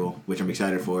schedule, which I'm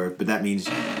excited for. But that means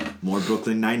more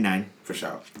Brooklyn Nine-Nine. For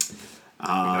sure.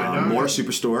 More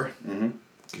Superstore.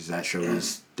 Because that show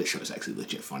is actually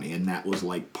legit funny. And that was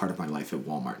like part of my life at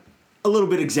Walmart. A little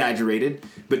bit exaggerated,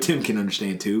 but Tim can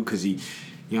understand too, because he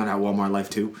on that Walmart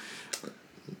life too.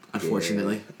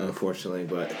 Unfortunately. Yeah, unfortunately,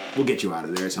 but we'll get you out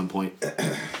of there at some point.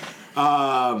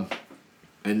 And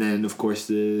then of course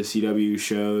the CW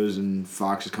shows and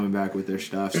Fox is coming back with their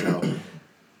stuff. So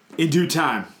in due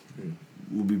time,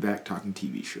 we'll be back talking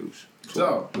TV shows.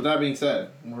 So, with that being said,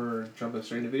 we're jumping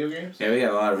straight into video games? Yeah, we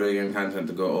got a lot of video game content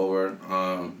to go over.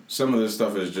 Some of this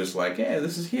stuff is just like, yeah,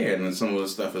 this is here. And then some of the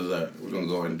stuff is we're going to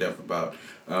go in depth about.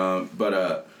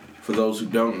 But for those who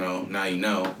don't know, now you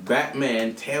know.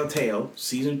 Batman Telltale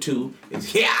Season 2 is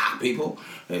here, people.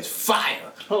 It's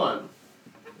fire. Hold on.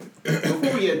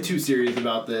 Before we get too serious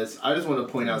about this, I just want to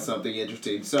point out something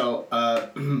interesting. So,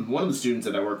 one of the students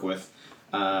that I work with,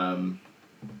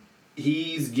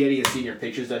 he's getting a senior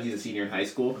pictures done. He's a senior in high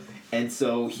school. And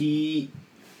so his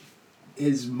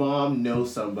mom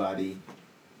knows somebody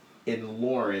in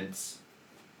Lawrence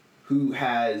who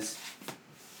has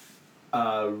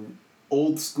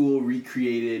old school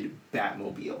recreated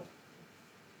Batmobile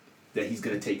that he's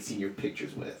going to take senior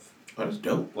pictures with. Oh, that's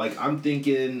dope. Like, I think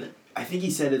he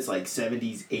said it's like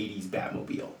 70s, 80s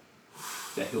Batmobile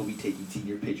that he'll be taking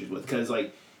senior pictures with. Because,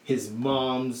 like, his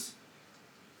mom's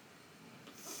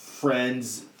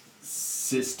friends,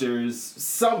 sisters,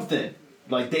 something.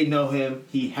 Like, they know him.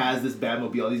 He has this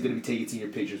Batmobile. He's going to be taking senior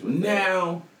pictures with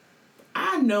Now,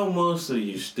 I know most of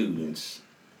you students.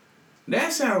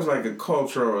 That sounds like a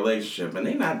cultural relationship, and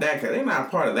they're not a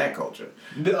part of that culture.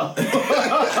 No.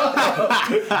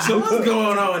 So what's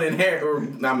going on in here?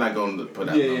 I'm not going to put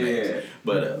out no names. Yeah.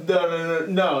 But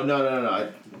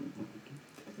No.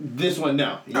 This one,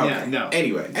 no. okay. Yeah, no.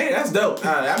 Anyway, hey, that's dope.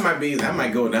 That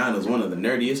might go down as one of the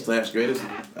nerdiest / greatest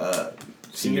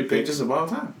senior pictures of all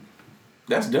time.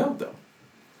 That's dope though.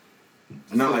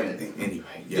 Not like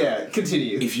anyway. Yeah,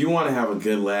 continue. If you want to have a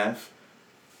good laugh,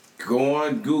 go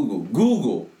on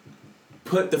Google,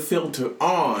 put the filter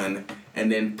on,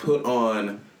 and then put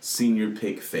on senior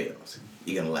pic fails.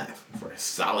 You're gonna laugh for a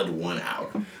solid 1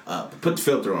 hour. Put the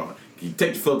filter on. You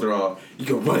take the filter off, you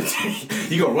go run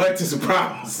to some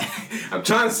problems. I'm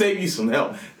trying to save you some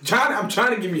help. I'm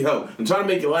trying to give you help. I'm trying to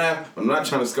make you laugh. I'm not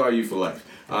trying to scar you for life.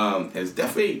 It's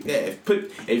definitely if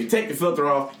you take the filter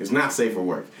off, it's not safe for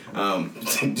work.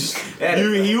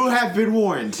 You have been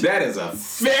warned. That is a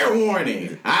fair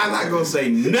warning. I'm not gonna say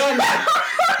none.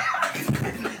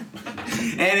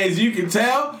 And as you can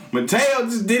tell, Mateo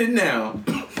just did it now.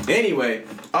 Anyway,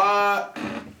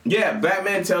 yeah,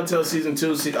 Batman Telltale Season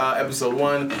 2, Episode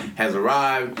 1 has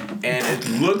arrived, and it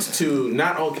looks to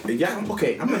not okay. Yeah,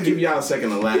 okay, I'm gonna give y'all a second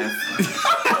to laugh.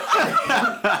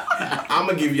 I'm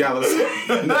gonna give y'all a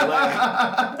second to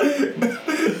laugh.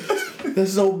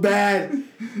 That's so bad.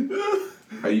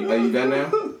 Are you done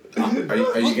now? Are you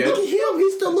good? Look at him.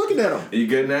 He's still looking at him. Are you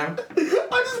good now?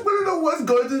 I just want to know what's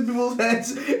going through people's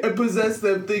heads and possess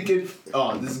them thinking,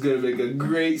 oh, this is going to make a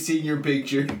great senior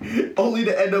picture, only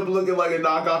to end up looking like a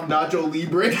knockoff Nacho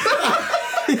Libre.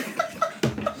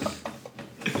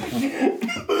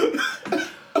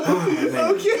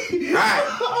 Okay. All right.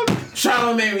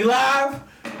 Charlamagne, we live?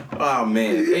 Oh,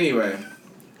 man. Anyway.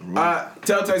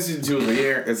 Telltale Season 2 is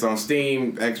here. It's on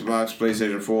Steam, Xbox,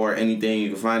 PlayStation 4, anything.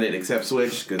 You can find it except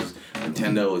Switch, because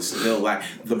Nintendo is still like...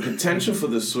 The potential for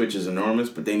the Switch is enormous,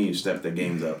 but they need to step their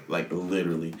games up. Like,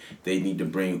 literally. They need to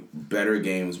bring better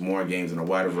games, more games, and a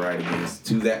wider variety of games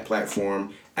to that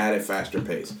platform at a faster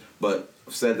pace. But,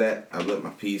 I've said that. I've let my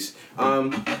piece.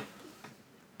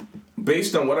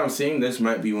 Based on what I'm seeing, this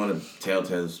might be one of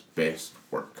Telltale's best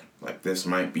work. Like, this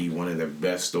might be one of their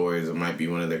best stories. It might be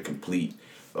one of their complete...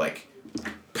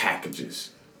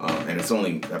 packages, and it's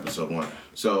only episode 1.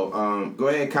 So go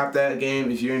ahead, cop that game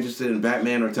if you're interested in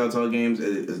Batman or Telltale games.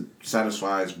 It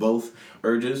satisfies both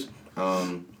urges.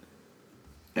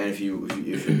 And if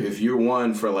you're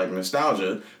one for like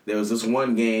nostalgia, there was this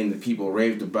one game that people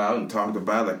raved about and talked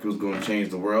about like it was going to change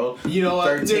the world. You know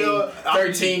what?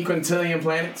 13 quintillion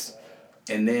planets.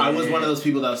 And then I was one of those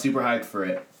people that was super hyped for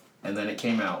it, and then it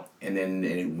came out, and then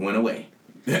it went away.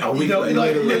 A week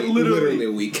later. Literally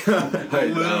a week.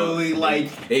 Literally,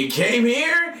 like it came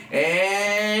here,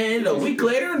 and a week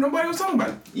later, nobody was talking about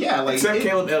it. Yeah, like except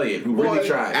Caleb Elliott, who really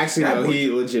tried. Actually, no, he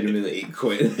legitimately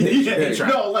quit. He tried.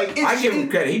 No, like I give him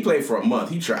credit. He played for a month.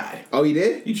 He tried. Oh, he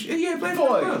did? He played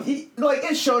for a month.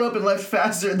 It showed up and left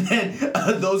faster than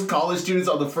those college students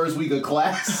on the first week of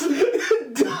class.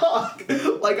 Dog.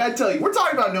 Like I tell you, we're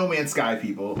talking about No Man's Sky,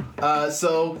 people.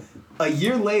 So a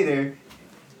year later,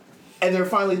 and they're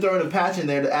finally throwing a patch in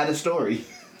there to add a story.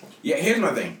 Yeah, here's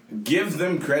my thing. Give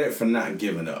them credit for not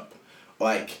giving up.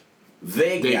 Like,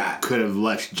 they could have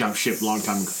left jump ship a long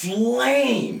time ago.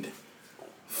 Flamed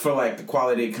for like the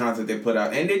quality of content they put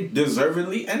out, and they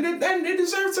deservedly, and they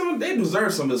deserve some. They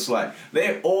deserve some of the slack.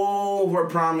 They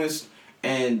overpromised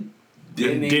and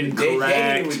didn't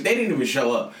even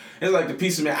show up. It's like the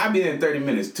pizza man. I've been in 30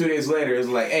 minutes. 2 days later, it's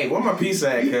like, hey, where my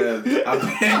pizza at? Because I've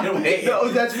been waiting. No,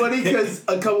 that's funny because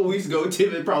a couple weeks ago,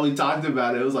 Tim had probably talked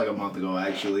about it. It was like a month ago,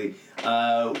 actually.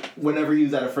 Whenever he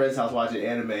was at a friend's house watching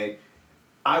anime,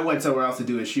 I went somewhere else to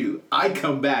do a shoot. I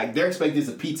come back. They're expecting it's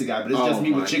a pizza guy, but it's just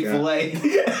me with Chick-fil-A.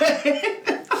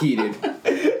 Heated.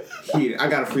 I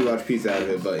got a free large pizza out of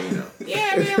it, but you know.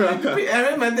 Yeah,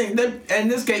 man. I think in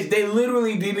this case, they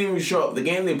literally didn't even show up. The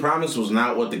game they promised was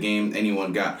not what the game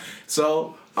anyone got.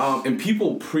 So, and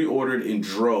people pre-ordered in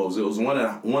droves. It was one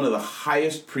of the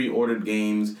highest pre-ordered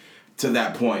games to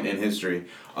that point in history.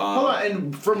 Hold on,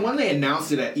 and from when they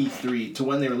announced it at E3 to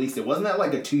when they released it, wasn't that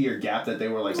like a 2-year gap that they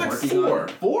were like working on?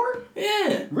 4?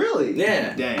 Yeah. Really?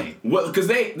 Yeah. Dang. Well, because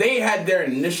they had their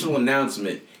initial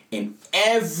announcement. And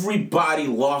everybody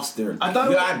lost their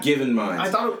God-given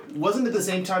minds. Wasn't it the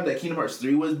same time that Kingdom Hearts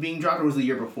 3 was being dropped, or was it the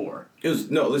year before? It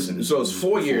was, no, listen, so it was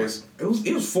 4 years. It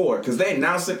was 4, because they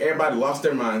announced it, everybody lost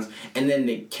their minds, and then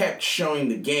they kept showing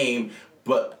the game,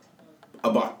 but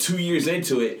about 2 years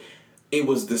into it, it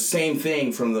was the same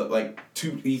thing from the,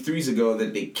 2 E3s ago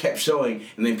that they kept showing,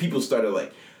 and then people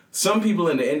started, some people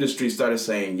in the industry started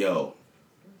saying, yo,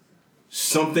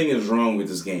 something is wrong with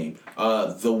this game.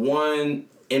 The one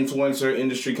influencer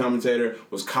industry commentator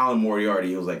was Colin Moriarty.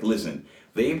 He was like, listen,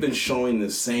 they've been showing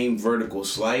the same vertical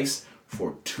slice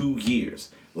for 2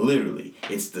 years. Literally,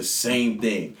 it's the same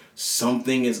thing.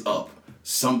 Something is up.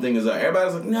 Something is up.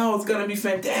 Everybody's like, no, it's gonna be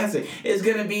fantastic. It's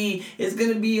gonna be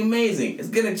amazing. It's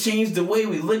gonna change the way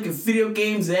we look at video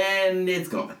games, and it's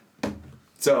gone.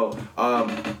 So,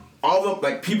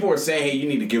 people were saying, hey, you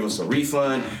need to give us a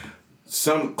refund.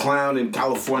 Some clown in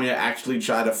California actually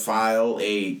tried to file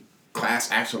a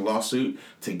class action lawsuit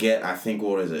to get, I think,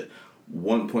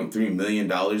 $1.3 million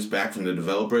back from the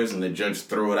developers, and the judge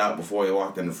threw it out before he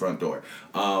walked in the front door.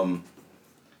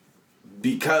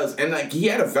 Because he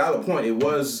had a valid point. It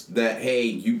was that, hey,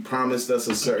 you promised us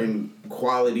a certain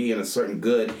quality and a certain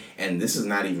good, and this is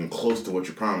not even close to what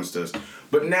you promised us.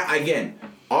 But now, again,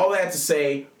 all that to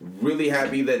say, really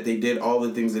happy that they did all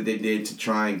the things that they did to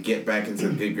try and get back into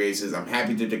the good graces. I'm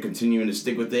happy that they're continuing to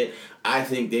stick with it. I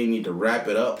think they need to wrap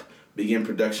it up, begin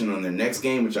production on their next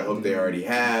game, which I hope they already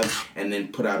have, and then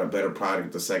put out a better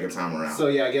product the second time around. So,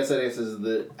 yeah, I guess that answers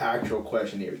the actual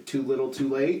question here. Too little, too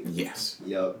late? Yes.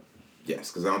 Yep.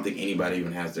 Yes, because I don't think anybody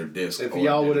even has their disc. If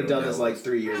y'all would have done this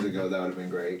 3 years ago, that would have been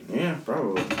great. Yeah,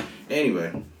 probably.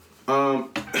 Anyway, 2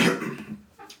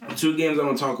 games I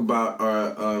want to talk about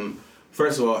are,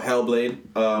 first of all,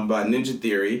 Hellblade by Ninja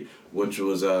Theory, which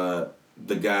was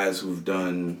the guys who've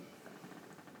done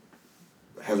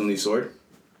Heavenly Sword.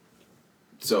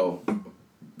 So,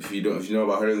 if you know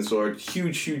about Heavenly Sword,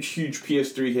 huge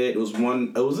PS3 hit. It was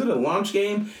was it a launch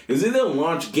game? Is it a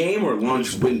launch game or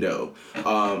launch window?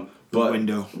 But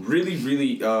window.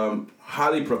 Really,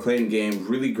 highly proclaimed game.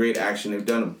 Really great action. They've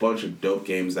done a bunch of dope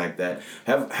games like that.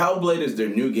 Hellblade is their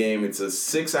new game. It's a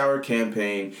 6-hour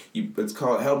campaign. It's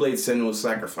called Hellblade: Senua's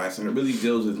Sacrifice, and it really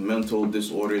deals with mental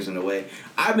disorders in a way.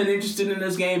 I've been interested in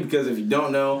this game because if you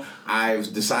don't know,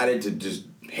 I've decided to just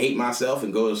hate myself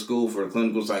and go to school for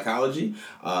clinical psychology.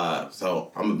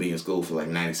 So I'm gonna be in school for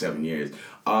 97 years.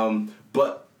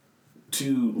 But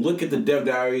to look at the dev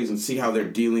diaries and see how they're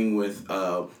dealing with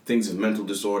things of mental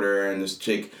disorder, and this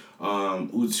chick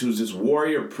who's this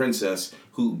warrior princess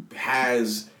who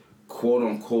has quote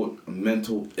unquote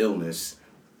mental illness,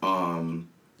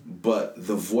 but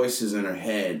the voices in her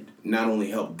head not only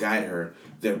help guide her,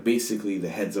 they're basically the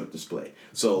heads-up display.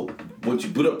 So once you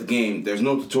boot up the game, there's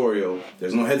no tutorial,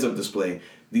 there's no heads-up display.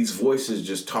 These voices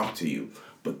just talk to you.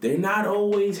 but they're not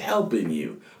always helping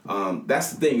you.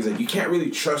 That's the thing, is like you can't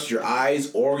really trust your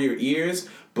eyes or your ears,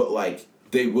 but like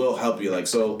they will help you. Like,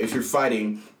 so if you're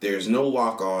fighting, there's no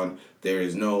lock on,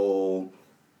 there's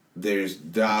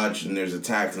dodge and there's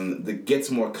attacks, and it gets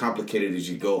more complicated as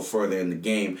you go further in the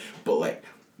game, but like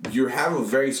you have a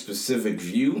very specific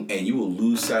view and you will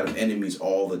lose sight of enemies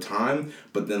all the time,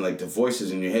 but then like the voices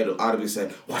in your head will audibly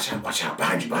say, watch out,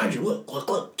 behind you,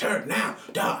 look, turn now,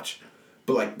 dodge.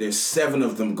 But like there's 7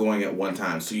 of them going at one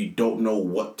time, so you don't know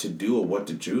what to do or what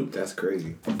to do. That's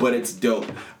crazy. But it's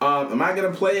dope. Am I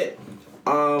gonna play it?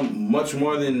 Much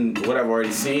more than what I've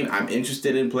already seen. I'm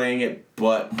interested in playing it,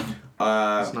 but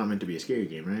it's not meant to be a scary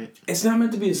game, right? It's not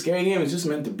meant to be a scary game. It's just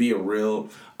meant to be a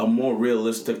more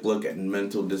realistic look at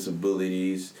mental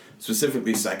disabilities,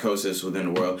 specifically psychosis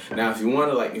within the world. Now, if you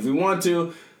want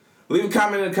to, leave a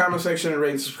comment in the comment section and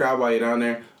rate and subscribe while you're down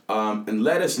there. And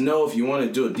let us know if you want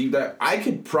to do a deep dive. I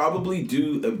could probably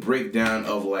do a breakdown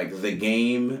of like the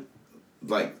game,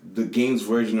 like the game's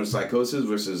version of psychosis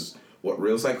versus what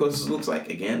real psychosis looks like.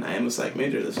 Again, I am a psych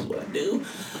major. This is what I do.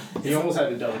 You almost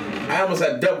had a double major. I almost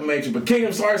had a double major, but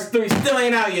Kingdom Hearts 3 still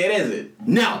ain't out yet, is it?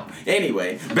 No.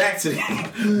 Anyway, back to the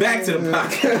podcast.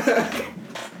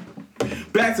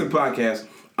 Back to the podcast.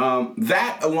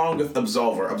 That along with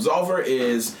Absolver. Absolver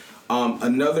is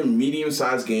another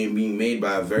medium-sized game being made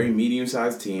by a very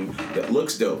medium-sized team that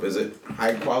looks dope. Is it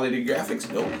high-quality graphics?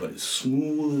 Nope, but it's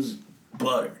smooth as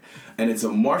butter. And it's a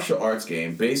martial arts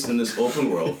game based in this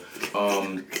open world.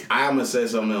 I'm gonna say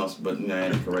something else, but I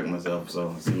had to correct myself,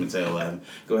 so see Mateo laughing.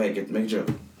 Go ahead, make a joke.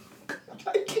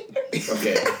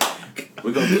 Okay.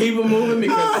 We're gonna keep it moving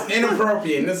because it's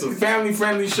inappropriate. And this is a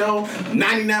family-friendly show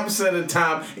 99% of the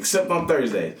time, except on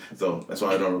Thursdays. So that's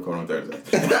why I don't record on Thursdays.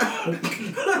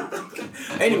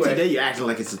 Anyway. Well, today you're acting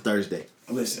like it's a Thursday.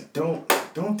 Listen, don't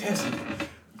test me.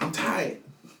 I'm tired.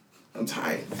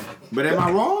 But am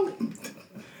I wrong?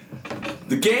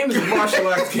 The game is a martial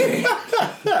arts game.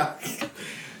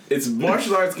 It's a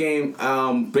martial arts game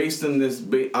based on this.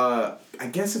 I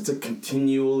guess it's a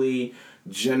continually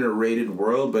generated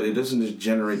world, but it doesn't just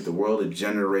generate the world. It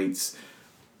generates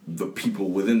the people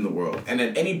within the world. And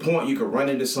at any point, you could run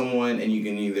into someone, and you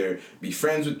can either be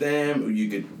friends with them, or you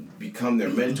could become their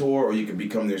mentor, or you could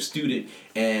become their student.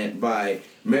 And by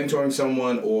mentoring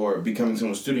someone or becoming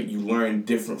someone's student, you learn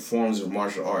different forms of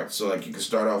martial arts. So, like, you could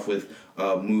start off with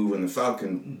Move and the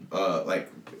Falcon, I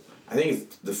think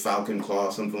it's the Falcon Claw,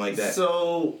 something like that.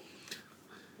 So,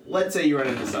 let's say you run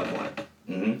into someone,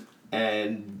 Mm-hmm.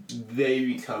 and they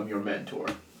become your mentor.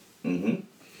 Mm-hmm.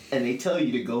 And they tell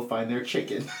you to go find their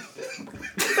chicken.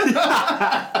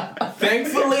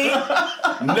 Thankfully,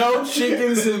 no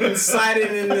chickens have been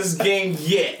sighted in this game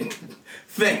yet.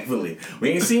 Thankfully.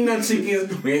 We ain't seen no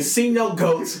chickens, we ain't seen no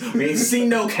goats, we ain't seen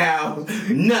no cows,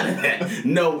 none of that.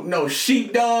 No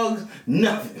sheepdogs,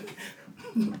 nothing.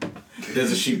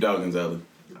 There's a sheepdog in Zelda.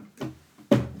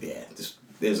 Yeah,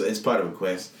 it's part of a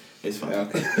quest. It's fine.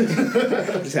 Okay.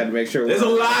 Just had to make sure. There's a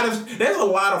lot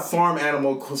of farm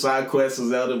animal side quests in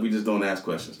Zelda. We just don't ask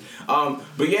questions.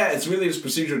 But yeah, it's really this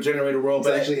procedural generated world.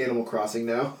 It's actually Animal Crossing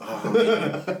now. Oh,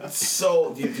 man.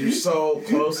 You're so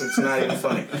close. It's not even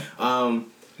funny.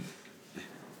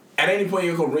 At any point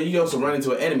you also run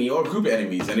into an enemy or a group of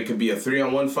enemies, and it could be a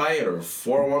 3-on-1 fight or a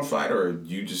 4-on-1 fight, or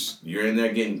you're in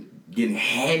there getting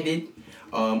handed.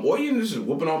 Or you just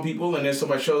whooping on people, and then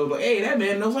somebody shows up like, hey, that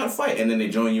man knows how to fight. And then they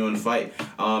join you in the fight.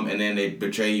 And then they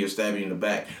betray you or stab you in the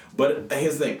back. But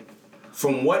here's the thing.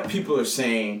 From what people are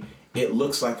saying, it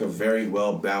looks like a very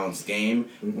well-balanced game.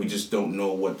 Mm-hmm. We just don't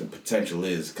know what the potential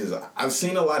is. Because I've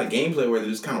seen a lot of gameplay where they're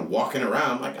just kind of walking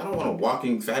around. Like, I don't want a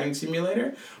walking fighting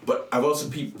simulator. But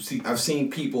I've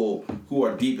seen people who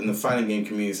are deep in the fighting game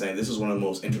community saying this is one of the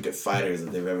most intricate fighters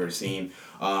that they've ever seen.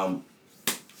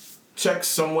 Check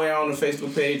somewhere on the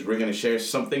Facebook page. We're going to share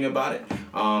something about it.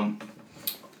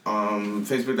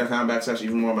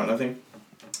 Facebook.com/even more about nothing.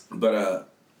 But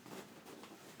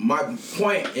my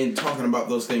point in talking about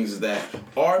those things is that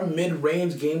are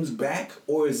mid-range games back,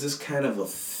 or is this kind of a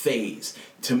phase?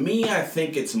 To me, I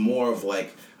think it's more of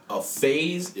like a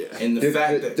phase in the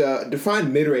fact that...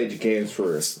 define mid-range games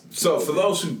for us. So, for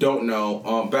those who don't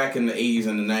know, back in the 80s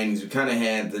and the 90s, we kind of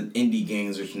had the indie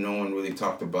games, which no one really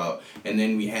talked about. And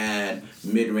then we had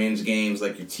mid-range games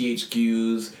like your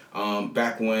THQs.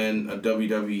 Back when a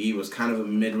WWE was kind of a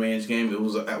mid-range game. It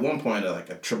was, at one point, like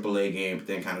a AAA game, but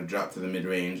then kind of dropped to the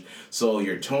mid-range. So,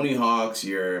 your Tony Hawk's,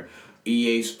 your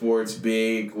EA Sports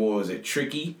Big, what was it,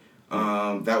 Tricky?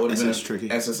 That would have been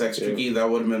SSX Tricky. Yeah. That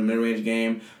would have been a mid-range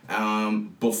game.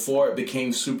 Before it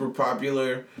became super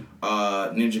popular,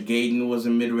 Ninja Gaiden was a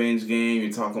mid-range game.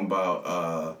 You're talking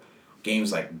about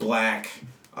games like Black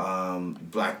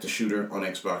the Shooter on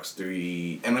Xbox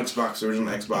 3, and Xbox,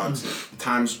 original Xbox.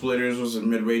 Time Splitters was a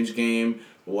mid-range game.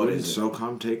 What Wouldn't is it?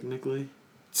 SOCOM technically?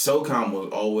 SOCOM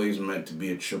was always meant to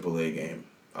be a AAA game.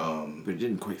 But it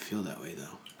didn't quite feel that way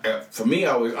though. For me,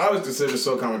 I always consider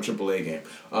SOCOM a AAA game.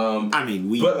 I mean,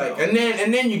 But like, and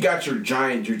then you got your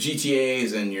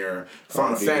GTAs and your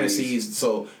Final Fantasies.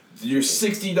 So your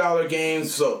 $60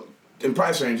 games. So in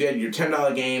price range, you had your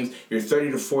 $10 games, your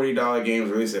 $30 to $40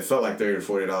 games. Or at least it felt like $30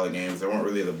 to $40 games. They weren't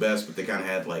really the best, but they kind of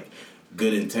had like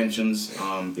good intentions.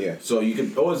 So you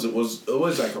could always it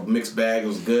was like a mixed bag. It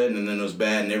was good, and then it was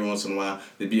bad, and every once in a while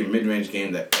there'd be a mid-range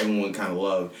game that everyone kind of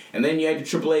loved. And then you had your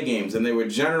AAA games, and they were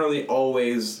generally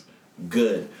always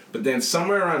good. But then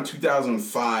somewhere around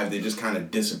 2005, they just kind of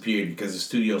disappeared because the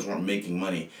studios weren't making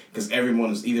money, because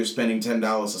everyone was either spending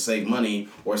 $10 to save money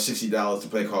or $60 to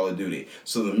play Call of Duty.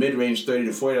 So the mid-range $30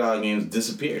 to $40 games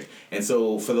disappeared. And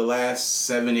so for the last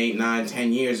 7, 8, 9,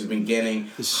 10 years, we've been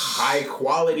getting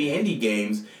high-quality indie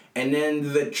games, and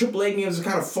then the AAA games have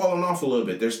kind of fallen off a little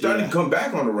bit. They're starting to come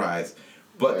back on the rise,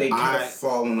 but they kind of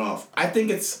fallen off. I think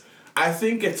it's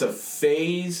a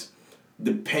phase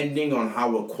depending on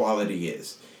how the quality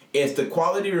is. If the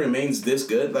quality remains this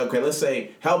good, like, okay, let's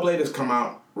say Hellblade has come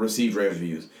out, received rave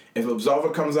reviews. If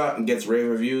Absolver comes out and gets rave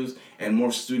reviews and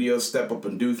more studios step up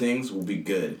and do things, will be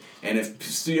good. And if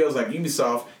studios like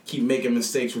Ubisoft keep making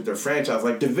mistakes with their franchise,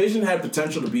 like Division had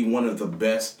potential to be one of the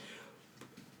best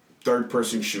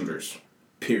third-person shooters,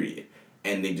 period.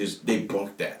 And they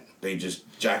bunked that. They just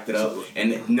jacked it up.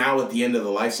 And now at the end of the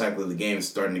life cycle of the game, it's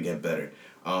starting to get better.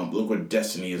 Look what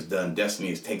Destiny has done. Destiny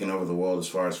has taken over the world as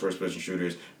far as first-person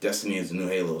shooters. Destiny is the new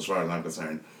Halo as far as I'm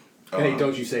concerned. Hey,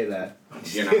 don't you say that.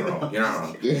 You're not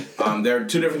wrong. There are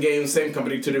two different games, same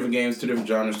company, two different games, two different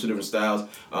genres, two different styles.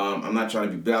 I'm not trying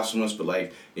to be blasphemous, but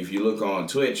like, if you look on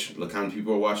Twitch, look how many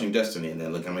people are watching Destiny, and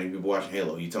then look how many people are watching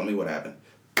Halo. You tell me what happened.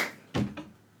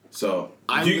 So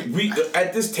we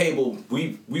at this table,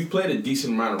 we've played a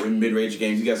decent amount of mid-range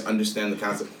games. You guys understand the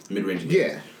concept of mid-range games.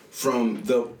 Yeah.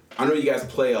 I know you guys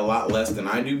play a lot less than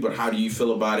I do, but how do you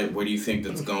feel about it? Where do you think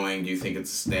that's going? Do you think it's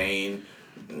staying?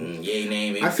 Yay,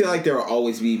 nay. I feel like there will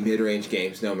always be mid-range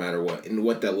games no matter what, and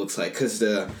what that looks like, because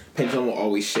the pendulum will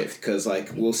always shift, because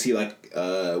like we'll see like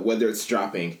whether it's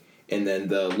dropping, and then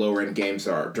the lower-end games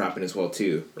are dropping as well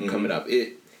too, or coming up.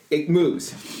 It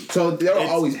moves. So they'll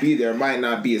always be there. It might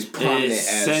not be as prominent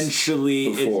essentially,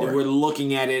 as before. We're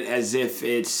looking at it as if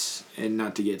it's, and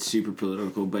not to get super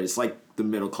political, but it's like the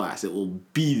middle class. It will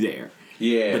be there.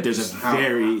 Yeah. But there's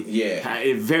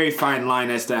a very fine line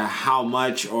as to how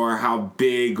much or how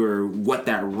big or what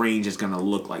that range is going to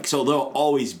look like. So they'll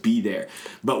always be there.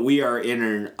 But we are in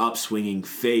an upswinging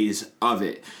phase of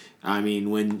it. I mean,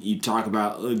 when you talk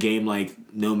about a game like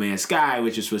No Man's Sky,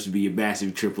 which is supposed to be a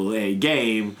massive AAA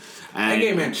game, that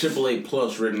game had AAA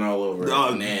Plus written all over it.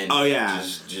 Yeah.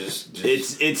 Its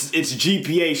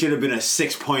GPA should have been a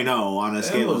 6.0 on a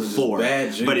scale of 4,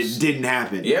 but it didn't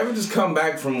happen. You ever just come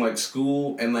back from like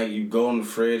school and like you go in the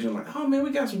fridge and like, oh man,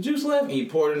 we got some juice left, and you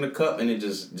pour it in the cup and it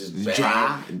just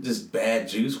bad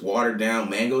juice, watered down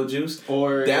mango juice.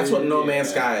 Or that's what No Man's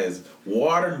Sky is.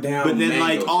 Watered down. But then,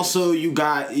 like, juice. also you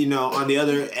got, on the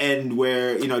other end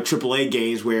where, AAA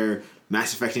games where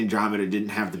Mass Effect Andromeda didn't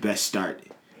have the best start.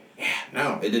 Yeah,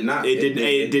 no, it did not.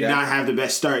 It did not have the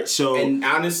best start. So, and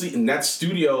honestly, and that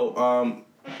studio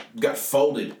got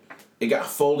folded. It got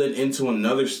folded into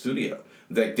another studio.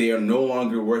 Like, they are no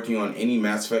longer working on any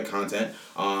Mass Effect content.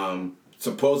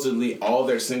 Supposedly, all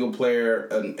their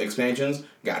single-player expansions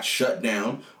got shut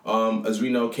down. As we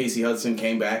know, Casey Hudson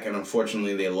came back, and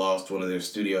unfortunately, they lost one of their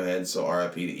studio heads, so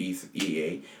RIP to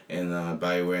EA and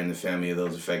BioWare and the family of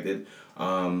those affected.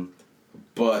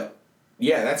 But,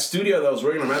 yeah, that studio that was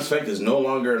working on Mass Effect is no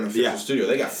longer an official studio.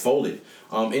 They got folded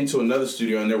into another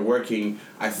studio, and they're working,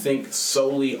 I think,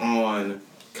 solely on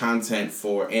content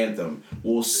for Anthem.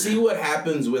 We'll see what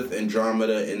happens with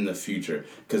Andromeda in the future,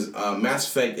 because Mass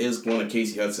Effect is one of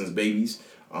Casey Hudson's babies.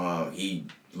 He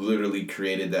literally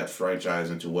created that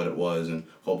franchise into what it was, and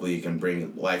hopefully he can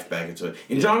bring life back into it.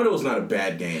 Andromeda was not a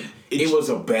bad game. It was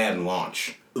a bad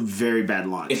launch. Very bad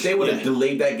launch. If they would have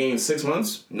delayed that game 6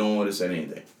 months, no one would have said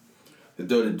anything. If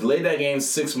they would have delayed that game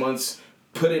 6 months,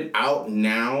 put it out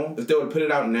now, if they would have put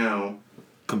it out now,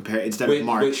 instead of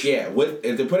March.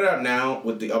 If they put it out now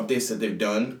with the updates that they've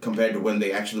done compared to when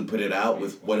they actually put it out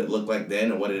with what it looked like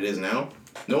then and what it is now,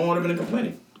 no one would have been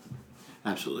complaining.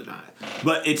 Absolutely not.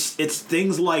 But it's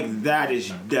things like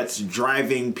that's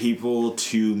driving people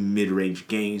to mid-range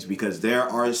games, because there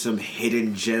are some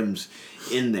hidden gems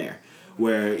in there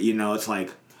where, it's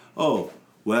like, oh,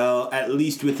 Well, at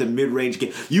least with a mid-range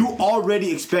game, you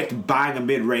already expect buying a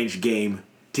mid-range game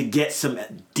to get some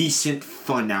decent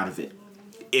fun out of it.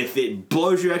 If it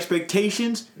blows your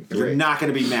expectations, you're Right. not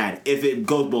going to be mad. If it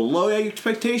goes below your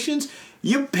expectations,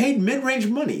 you paid mid-range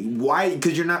money. Why?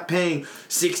 Because you're not paying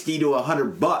 $60 to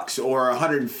 $100 or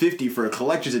 $150 for a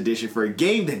collector's edition for a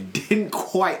game that didn't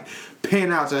quite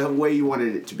pan out the way you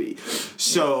wanted it to be.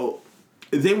 So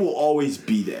they will always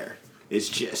be there. It's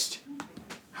just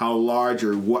how large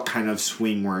or what kind of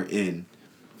swing we're in.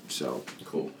 So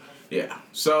Cool. Yeah.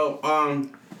 So,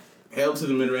 hail to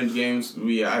the mid-range games.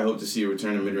 I hope to see a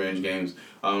return of mid-range games.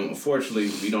 Unfortunately,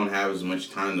 we don't have as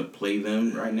much time to play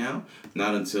them right now.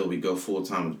 Not until we go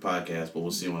full-time with the podcast, but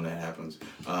we'll see when that happens.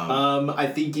 I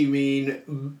think you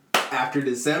mean after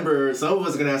December. Some of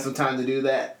us are gonna have some time to do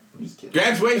that. I'm just kidding.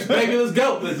 Graduation, baby, let's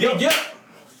go. Let's go. Yep.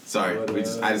 Sorry, But,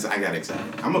 I got excited.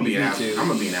 I'm gonna be in me Africa. too. I'm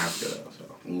gonna be in Africa though,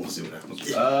 so we'll see what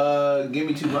happens. Give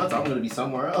me 2 months. I'm gonna be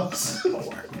somewhere else.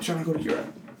 I'm trying to go to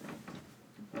Europe.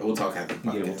 We'll talk after the podcast.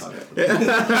 Yeah, we'll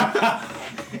talk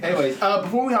after. Anyways,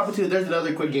 before we hop into it, there's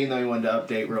another quick game that we wanted to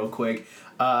update real quick.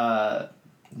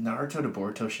 Naruto to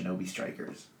Boruto Shinobi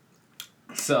Strikers.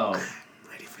 So,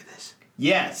 ready for this?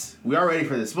 yes, we are ready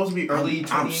for this. It's supposed to be early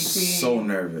 2018 I'm so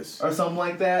nervous. or something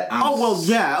like that. Oh well,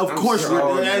 yeah, of course.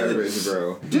 So we're- nervous,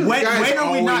 bro. Dude, when are we not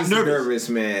always nervous?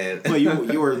 man? Well,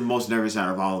 you were the most nervous out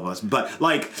of all of us. But,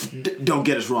 like, don't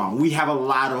get us wrong. We have a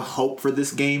lot of hope for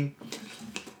this game.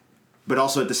 But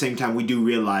also, at the same time, we do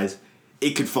realize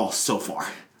it could fall so far.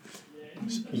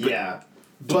 Yeah.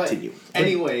 But, Continue.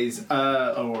 anyways,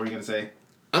 what were you going to say?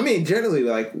 I mean, generally,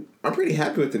 like, I'm pretty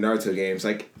happy with the Naruto games.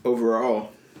 Like,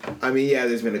 overall, I mean, yeah,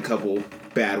 there's been a couple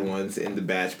bad ones in the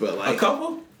batch, but like A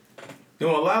couple? You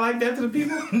want to lie like that to the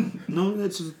people? No,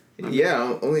 that's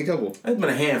yeah, only a couple. That's been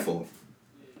a handful.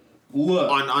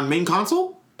 Look. on main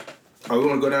console. Oh, we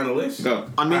want to go down the list? Go.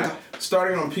 On main. Alright,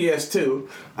 starting on PS2,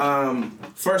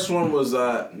 first one was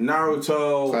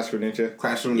Naruto Classroom Ninja.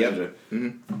 Classroom Yep. Ninja.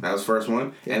 Mm-hmm. That was the first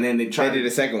one. And then they They tried did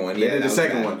a second one. They Yeah, did that the was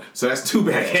second bad. one. So that's 2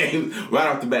 bad games right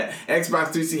off the bat.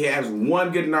 Xbox 360 has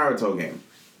 1 good Naruto game.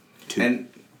 2. And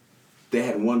they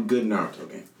had 1 good Naruto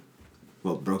game.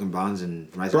 Well, Broken Bonds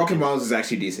and Rise Broken of the Bonds is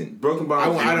actually decent. Broken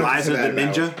Bonds. I don't Rise say of that the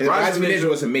about Ninja? it. Rise of the Ninja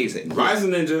was amazing. Rise of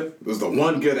Ninja was the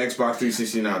 1 good Xbox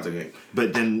 360 Naruto game.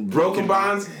 But then Broken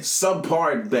Bonds,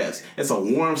 subpar at best. It's a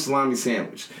warm salami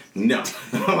sandwich. No.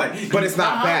 Like, But it's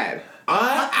not bad.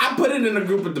 I put it in a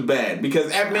group with the bad because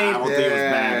that I made don't think it was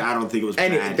bad. I don't think it was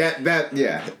And bad.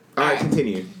 yeah. All right,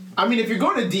 continue. I mean, if you're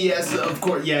going to DS, of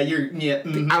course, yeah,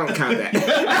 mhm. I don't count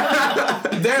that.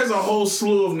 there's a whole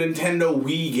slew of Nintendo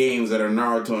Wii games that are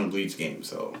Naruto and Bleach games.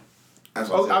 So that's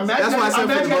why. Oh, I said imagine- That's why I said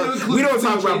imagine for the how you most- include we don't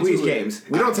talk Bleach about Bleach into it. games.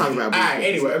 We don't talk about Bleach Alright,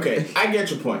 games. anyway, okay. I get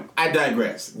your point. I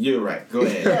digress. You're right. Go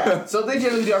ahead. Yeah, so they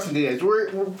generally do awesome games. We're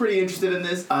pretty interested in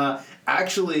this.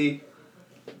 Actually,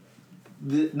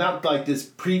 not like this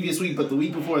previous week, but the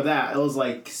week before that, it was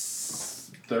like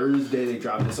Thursday they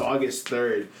dropped it, so August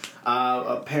 3rd.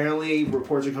 Apparently,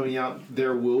 reports are coming out.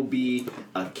 There will be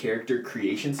a character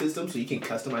creation system, so you can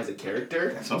customize a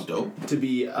character That sounds dope. to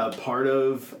be a part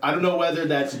of. I don't know whether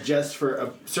that's just for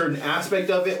a certain aspect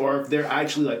of it or if they're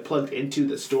actually like plugged into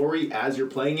the story as you're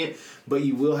playing it, but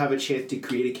you will have a chance to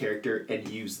create a character and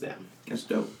use them. That's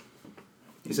dope.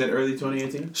 You said early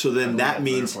 2018? So then believe that that's when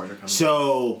means reports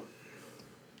are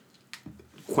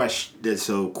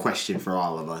coming. question for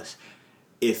all of us.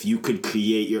 If you could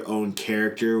create your own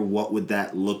character, what would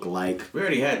that look like? We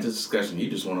already had this discussion. You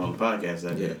just went on the podcast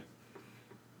that day.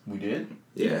 We did?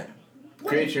 Yeah.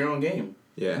 Create your own game.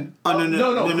 Yeah. Oh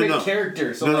no! Create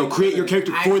character. So No, like, create your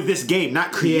character for this game,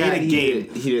 not create a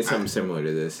game. He did something similar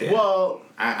to this. Yeah. Well,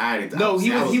 I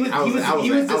he was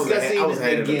discussing I was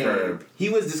ahead the of the game. curve. He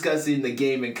was discussing the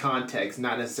game in context,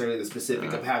 not necessarily the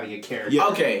specific of having a character. Yeah.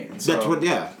 Okay. So, That's what,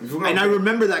 yeah. if we're gonna- And I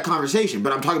remember that conversation,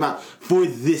 but I'm talking about for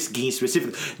this game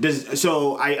specifically.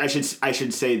 I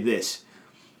should say this: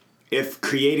 if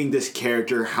creating this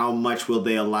character, how much will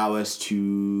they allow us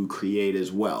to create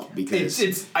as well? Because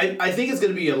I think it's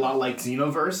going to be a lot like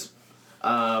Xenoverse.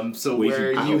 So We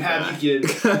where can- you I have hope you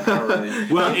can Not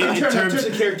really. well, in turn terms the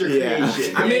character yeah.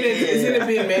 creation. I mean, Yeah. isn't it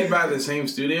being made by the same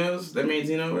studios that made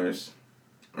Xenoverse?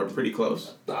 Or pretty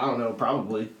close? I don't know,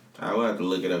 probably. I will have to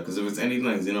look it up because if it's anything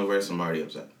like Xenoverse, I'm already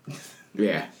upset.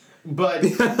 Yeah. But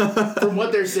from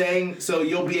what they're saying, so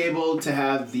you'll be able to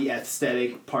have the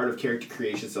aesthetic part of character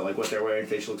creation, so like what they're wearing,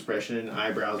 facial expression,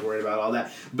 eyebrows, worried about all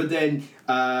that. But then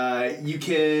you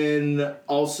can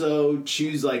also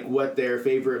choose like what their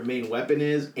favorite main weapon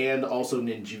is, and also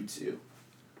ninjutsu.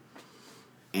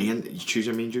 And you choose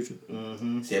your main jutsu.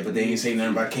 Yeah, but they ain't say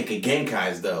nothing about Kekkei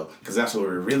Genkais though, because that's what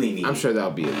we really need. I'm sure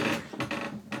that'll be it.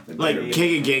 Like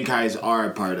Keke Genkais are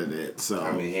a part of it, so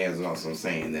I mean, he has also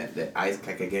saying that Ice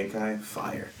Keke Genkai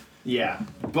fire. Yeah,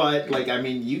 but like I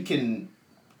mean, you can.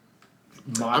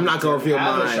 I'm not gonna reveal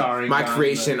have a my Sharingan,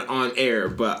 creation but on air,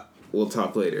 but we'll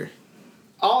talk later.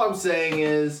 all I'm saying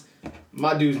is,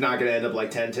 my dude's not gonna end up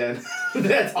like 10-10.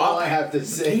 That's all I have to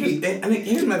say.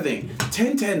 Here's my thing.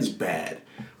 10-10's bad,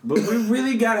 but we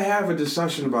really gotta have a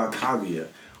discussion about Kaguya.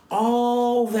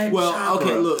 All that chakra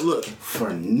okay, look.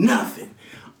 for nothing.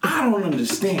 I don't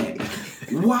understand.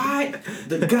 Why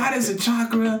the goddess of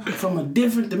chakra from a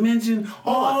different dimension,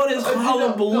 all this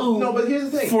hullabaloo No, but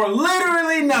here's the thing. for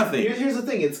literally nothing. Here's the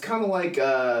thing. It's kind of like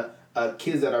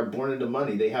kids that are born into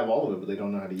money. They have all of it, but they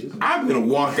don't know how to use it. I'm gonna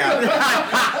walk out.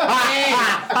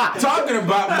 Talking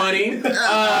about money,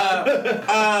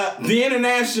 the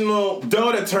international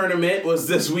Dota tournament was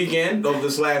this weekend, or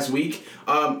this last week.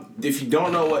 If you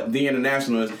don't know what the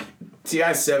international is,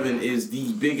 TI7 is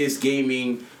the biggest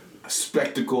gaming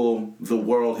spectacle the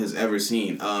world has ever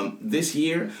seen. This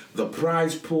year, the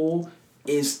prize pool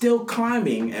is still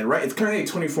climbing, and it's currently at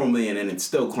 24 million, and it's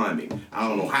still climbing. I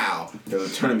don't know how, because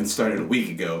the tournament started a week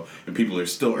ago, and people are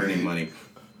still earning money.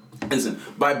 Listen,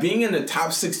 by being in the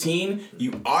top 16,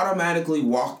 you automatically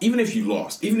walk, even if you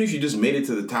lost, even if you just made it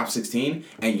to the top 16,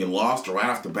 and you lost right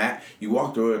off the bat, you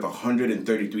walked away with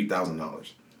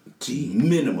 $133,000.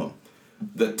 Minimum.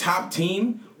 The top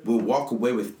team will walk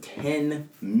away with $10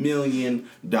 million.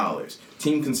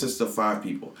 Team consists of 5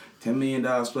 people. $10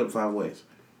 million split 5 ways.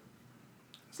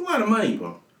 It's a lot of money,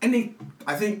 bro. And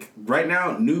I think right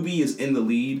now, Newbie is in the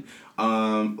lead.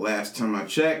 Last time I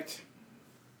checked,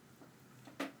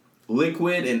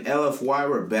 Liquid and LFY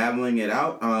were battling it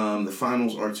out. The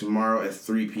finals are tomorrow at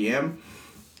 3 p.m.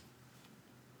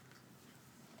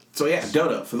 So yeah,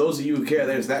 Dota. For those of you who care,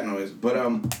 there's that noise. But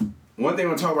one thing I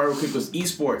want to talk about real quick was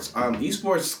esports.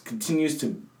 Esports continues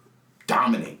to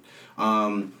dominate.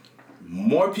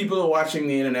 More people are watching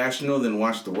the international than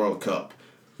watch the World Cup.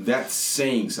 That's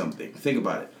saying something. Think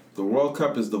about it. The World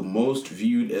Cup is the most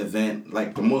viewed event,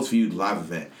 like the most viewed live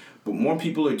event. But more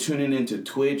people are tuning into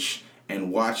Twitch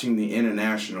and watching the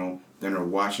international than are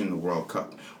watching the World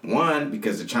Cup. One,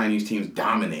 because the Chinese teams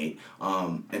dominate.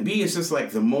 And B, it's just like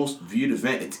the most viewed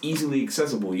event. It's easily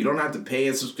accessible. You don't have to pay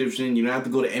a subscription. You don't have to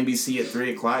go to NBC at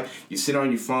 3 o'clock. You sit on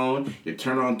your phone, you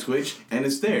turn on Twitch, and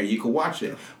it's there. You can watch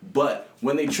it. But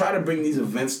when they try to bring these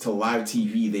events to live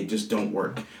TV, they just don't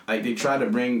work. Like, they tried to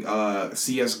bring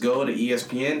CSGO to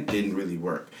ESPN, didn't really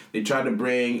work. They tried to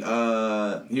bring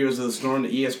Heroes of the Storm to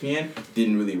ESPN,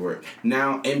 didn't really work.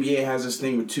 Now, NBA has this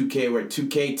thing with 2K where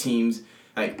 2K teams,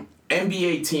 like,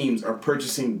 NBA teams are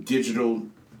purchasing digital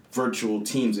virtual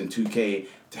teams in 2K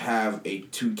to have a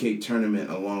 2K tournament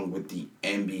along with the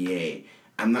NBA.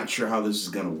 I'm not sure how this is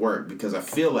going to work because I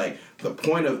feel like the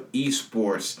point of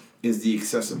esports is the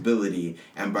accessibility,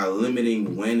 and by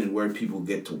limiting when and where people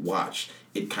get to watch,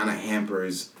 it kind of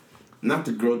hampers not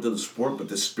the growth of the sport, but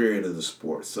the spirit of the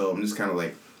sport. So I'm just kind of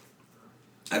like,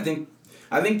 I think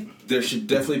there should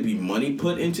definitely be money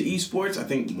put into esports. I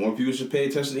think more people should pay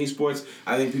attention to esports.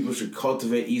 I think people should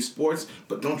cultivate esports,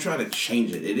 but don't try to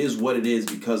change it. It is what it is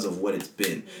because of what it's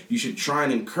been. You should try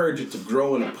and encourage it to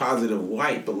grow in a positive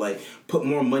light, but like put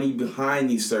more money behind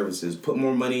these services, put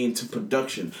more money into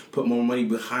production, put more money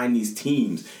behind these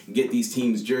teams, get these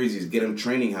teams jerseys, get them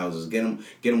training houses, get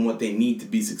them what they need to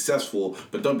be successful,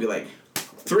 but don't be like,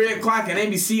 3 o'clock on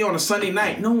ABC on a Sunday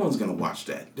night. No one's going to watch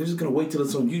that. They're just going to wait till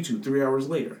it's on YouTube 3 hours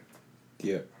later.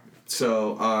 Yeah.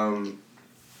 So,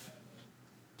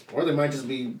 Or they might just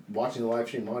be watching the live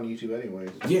stream on YouTube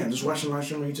anyways. yeah, just watching live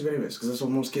stream on YouTube anyways, because that's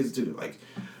what most kids do. Like,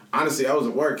 honestly, I was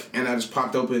at work, and I just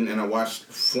popped open, and I watched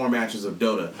 4 matches of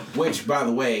Dota, which, by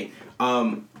the way,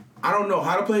 I don't know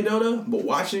how to play Dota, but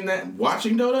watching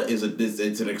Dota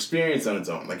it's an experience on its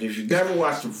own. Like, if you've never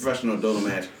watched a professional Dota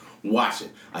match, watch it.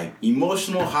 Like,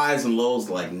 emotional highs and lows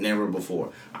like never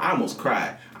before. I almost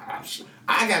cried.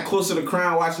 I got closer to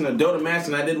crying watching a Dota match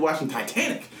than I did watching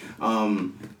Titanic.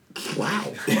 Wow.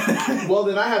 Well,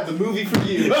 then I have the movie for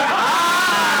you.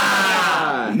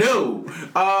 No.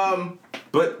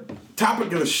 But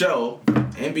topic of the show,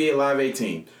 NBA Live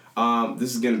 18.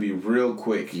 This is going to be real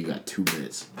quick. You got 2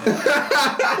 minutes.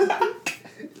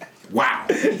 Wow.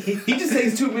 He just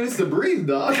takes 2 minutes to breathe,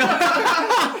 dog.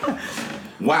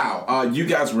 Wow, you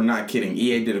guys were not kidding.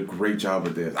 EA did a great job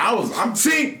with this.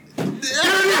 See, there it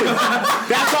is.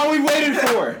 That's all we waited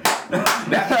for.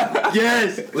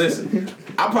 Yes. Listen,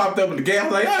 I popped up in the game. I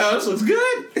was like, oh, this looks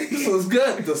good. This looks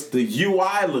good. The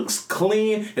UI looks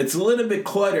clean. It's a little bit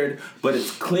cluttered, but it's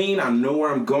clean. I know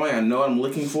where I'm going. I know what I'm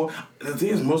looking for. The thing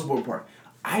is, most important part,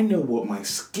 I know what my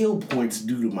skill points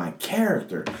do to my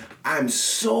character. I'm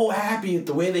so happy at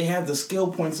the way they have the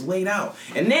skill points laid out.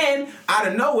 And then, out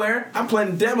of nowhere, I'm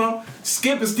playing the demo,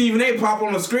 Skip and Stephen A pop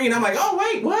on the screen. I'm like, oh,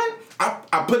 wait, what?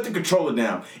 I put the controller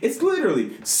down. It's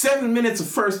literally 7 minutes of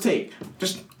first take,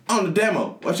 just on the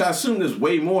demo, which I assume there's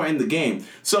way more in the game.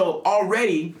 So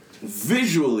already,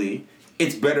 visually,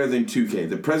 it's better than 2K.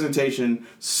 The presentation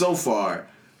so far,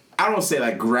 I don't say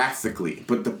like graphically,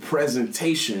 but the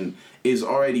presentation is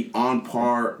already on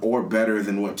par or better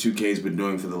than what 2K's been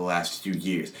doing for the last few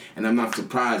years. And I'm not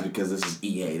surprised because this is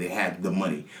EA. They had the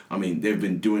money. I mean, they've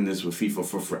been doing this with FIFA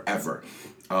for forever.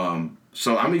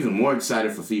 So I'm even more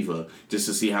excited for FIFA just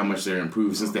to see how much they're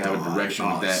improved since they have a direction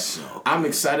with that. So I'm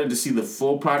excited to see the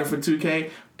full product for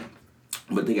 2K,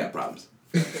 but they got problems.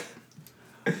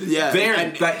 Yeah.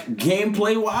 They're, like,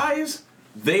 gameplay-wise,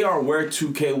 they are where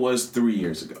 2K was 3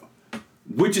 years ago,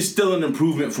 which is still an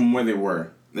improvement from where they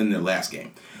were in their last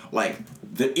game. Like,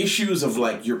 the issues of,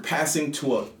 like, you're passing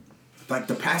to a... Like,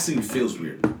 the passing feels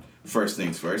weird, first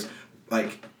things first.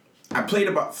 Like, I played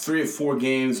about 3 or 4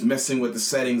 games messing with the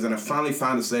settings, and I finally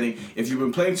found a setting. If you've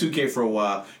been playing 2K for a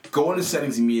while, go into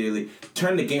settings immediately,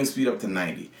 turn the game speed up to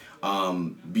 90.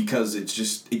 Because it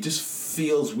just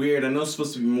feels weird. I know it's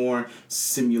supposed to be more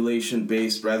simulation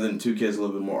based rather than 2K is a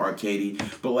little bit more arcadey.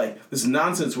 But like this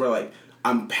nonsense where like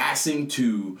I'm passing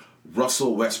to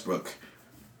Russell Westbrook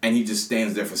and he just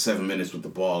stands there for 7 minutes with the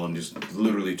ball and just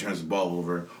literally turns the ball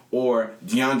over. Or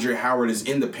DeAndre Howard is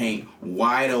in the paint,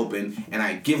 wide open, and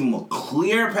I give him a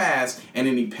clear pass, and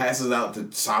then he passes out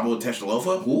to Sabo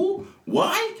Teshalofa. Who?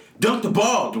 Why? Dunk the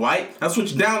ball, Dwight. That's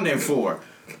what you're down there for.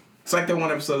 It's like that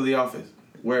one episode of The Office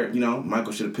where, you know,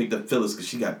 Michael should have picked up Phyllis because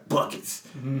she got buckets.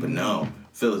 Mm-hmm. But no,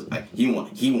 Phyllis, like, he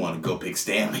want to go pick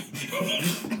Stanley.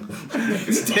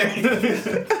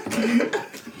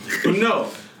 But no,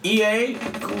 EA,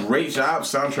 great job.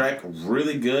 Soundtrack,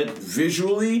 really good.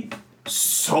 Visually,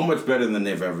 so much better than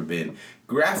they've ever been.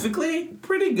 Graphically,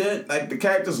 pretty good. Like, the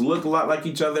characters look a lot like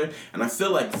each other. And I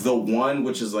feel like the one,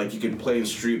 which is like you can play in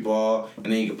street ball and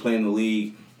then you can play in the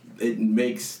league, it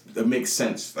makes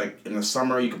sense. Like, in the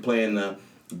summer, you can play in the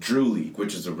Drew League,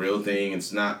 which is a real thing.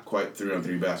 It's not quite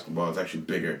 3-on-3 basketball. It's actually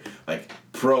bigger. Like,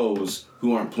 pros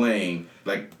who aren't playing,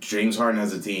 like James Harden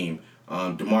has a team.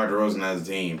 DeMar DeRozan has a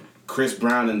team. Chris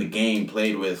Brown in the game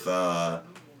played with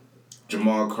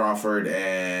Jamal Crawford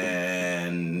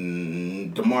and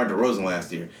DeMar DeRozan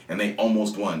last year, and they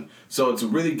almost won. So it's a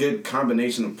really good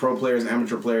combination of pro players,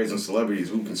 amateur players, and celebrities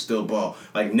who can still ball.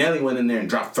 Like, Nelly went in there and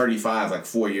dropped 35 like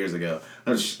 4 years ago.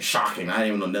 That was shocking. I didn't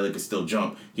even know Nelly could still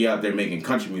jump. He out there making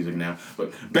country music now.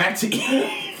 But back to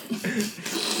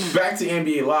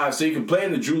NBA Live. So you can play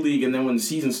in the Drew League, and then when the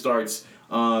season starts,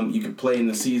 you can play in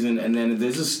the season, and then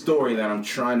there's a story that I'm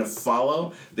trying to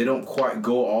follow. They don't quite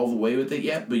go all the way with it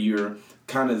yet, but you're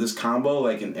kind of this combo.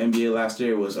 Like in NBA last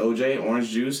year, it was OJ, Orange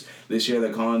Juice. This year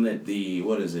they're calling it the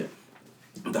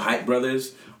Hype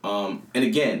Brothers. And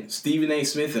again, Stephen A.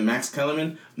 Smith and Max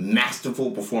Kellerman,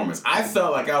 masterful performance. I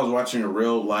felt like I was watching a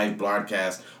real live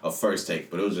broadcast of First Take,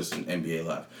 but it was just an NBA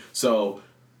Live. So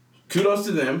kudos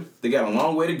to them. They got a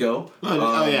long way to go.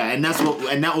 And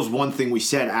that was one thing we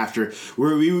said after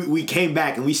where we came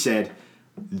back and we said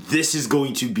this is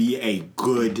going to be a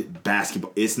good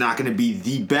basketball. It's not going to be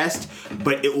the best,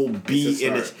 but it will be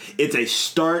it's a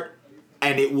start,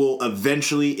 and it will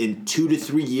eventually in 2 to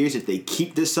 3 years, if they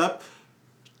keep this up,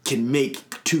 can make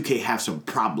 2K have some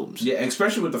problems. Yeah,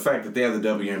 especially with the fact that they have the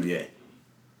WNBA.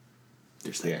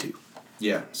 There's that too.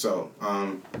 Yeah, so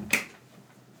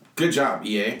good job,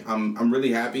 EA. I'm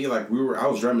really happy. Like I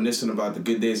was reminiscing about the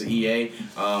good days of EA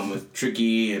with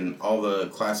Tricky and all the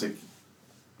classic.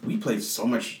 We played so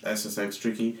much SSX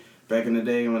Tricky back in the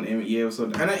day when EA was so.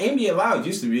 And NBA Live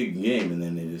used to be a game, and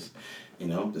then they just,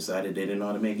 decided they didn't know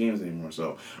how to make games anymore.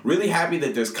 So really happy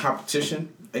that there's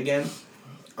competition again.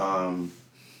 Now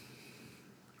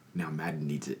Madden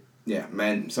needs it. Yeah,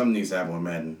 Madden. Something needs to happen with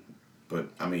Madden, but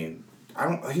I mean,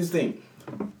 here's the thing.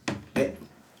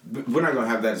 We're not gonna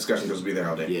have that discussion because we'll be there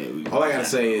all day. Yeah. All I gotta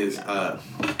say is,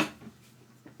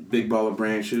 Big Baller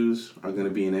Brand shoes are gonna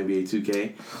be in NBA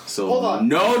 2K. So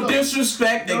no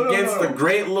disrespect against the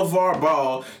great LeVar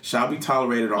Ball shall be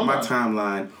tolerated on my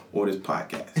timeline or this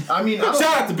podcast. I mean, shout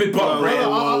out to Big Baller Brand.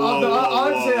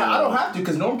 I'll say that I don't have to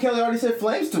because Norm Kelly already said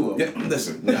flames to him. Yeah,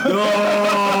 listen. No.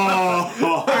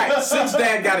 All right, since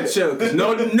Dad got to chill.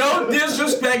 No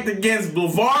disrespect against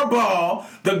LeVar Ball,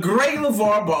 the great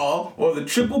LeVar Ball, or the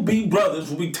Triple B brothers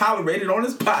will be tolerated on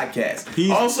this podcast.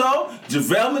 Also,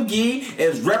 JaVale McGee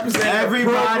is represented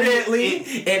appropriately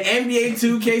in NBA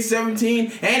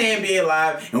 2K17 and NBA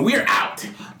Live, and we're out.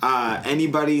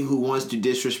 Anybody who wants to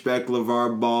disrespect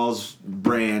LeVar Ball's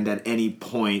brand at any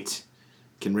point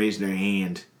can raise their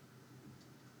hand.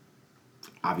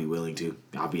 I'll be willing to.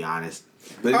 I'll be honest.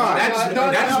 But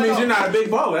that just means you're not a big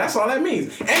baller. That's all that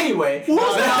means. Anyway, He's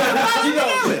not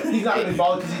a big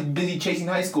baller because he's busy chasing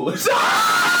high schoolers.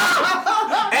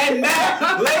 and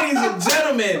that, ladies and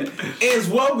gentlemen, is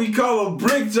what we call a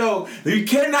brick joke. You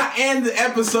cannot end the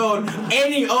episode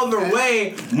any other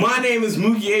way. My name is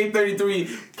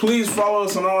Mookie833. Please follow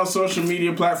us on all our social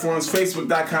media platforms.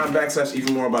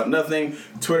 Facebook.com/even more about nothing.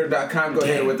 Twitter.com. Go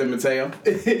ahead with it, Mateo.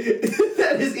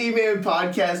 That is E-Man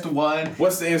Podcast 1.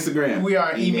 What's the Instagram? We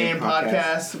are E-Man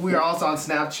Podcast. We are also on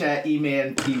Snapchat,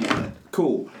 E-Man P1.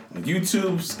 Cool.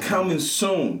 YouTube's coming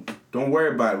soon. Don't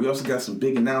worry about it. We also got some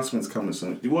big announcements coming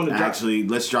soon. You want to Actually,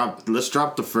 let's drop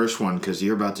the first one because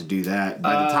you're about to do that.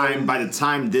 By the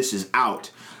time this is out,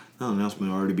 the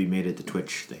announcement will already be made at the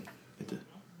Twitch thing, at the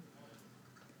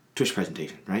Twitch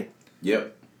presentation, right?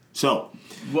 Yep. So,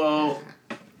 Well,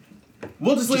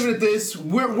 we'll just leave it at this.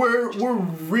 We're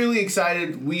really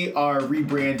excited. We are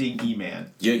rebranding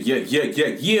E-Man.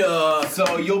 Yeah.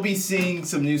 So you'll be seeing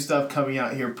some new stuff coming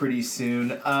out here pretty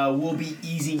soon. We'll be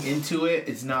easing into it.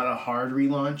 It's not a hard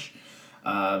relaunch.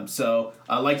 So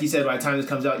like you said, by the time this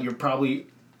comes out, you're probably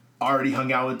already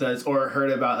hung out with us or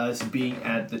heard about us being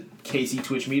at the KC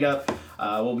Twitch meetup.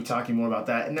 We'll be talking more about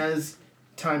that. And as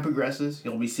time progresses,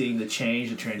 you'll be seeing the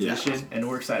change, the transition, and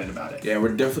we're excited about it. Yeah,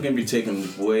 we're definitely going to be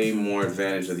taking way more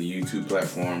advantage of the YouTube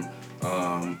platform.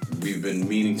 We've been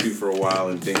meaning to for a while,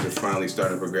 and things are finally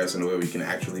starting to progress in a way we can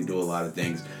actually do a lot of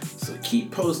things. So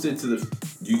keep posted to the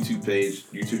YouTube page,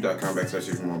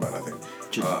 youtube.com/even more about nothing.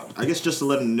 I guess just to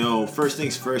let them know, first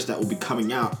things first, that will be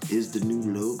coming out is the new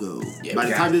logo. Yeah, by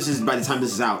the time this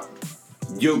is out,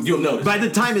 you'll notice. By the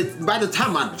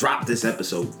time I drop this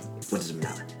episode, what does it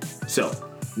matter? So,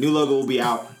 new logo will be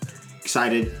out.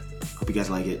 Excited. Hope you guys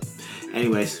like it.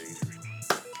 Anyways,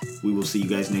 we will see you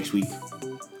guys next week.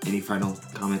 Any final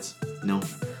comments? No?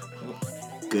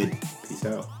 Good. Peace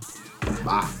out.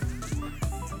 Bye.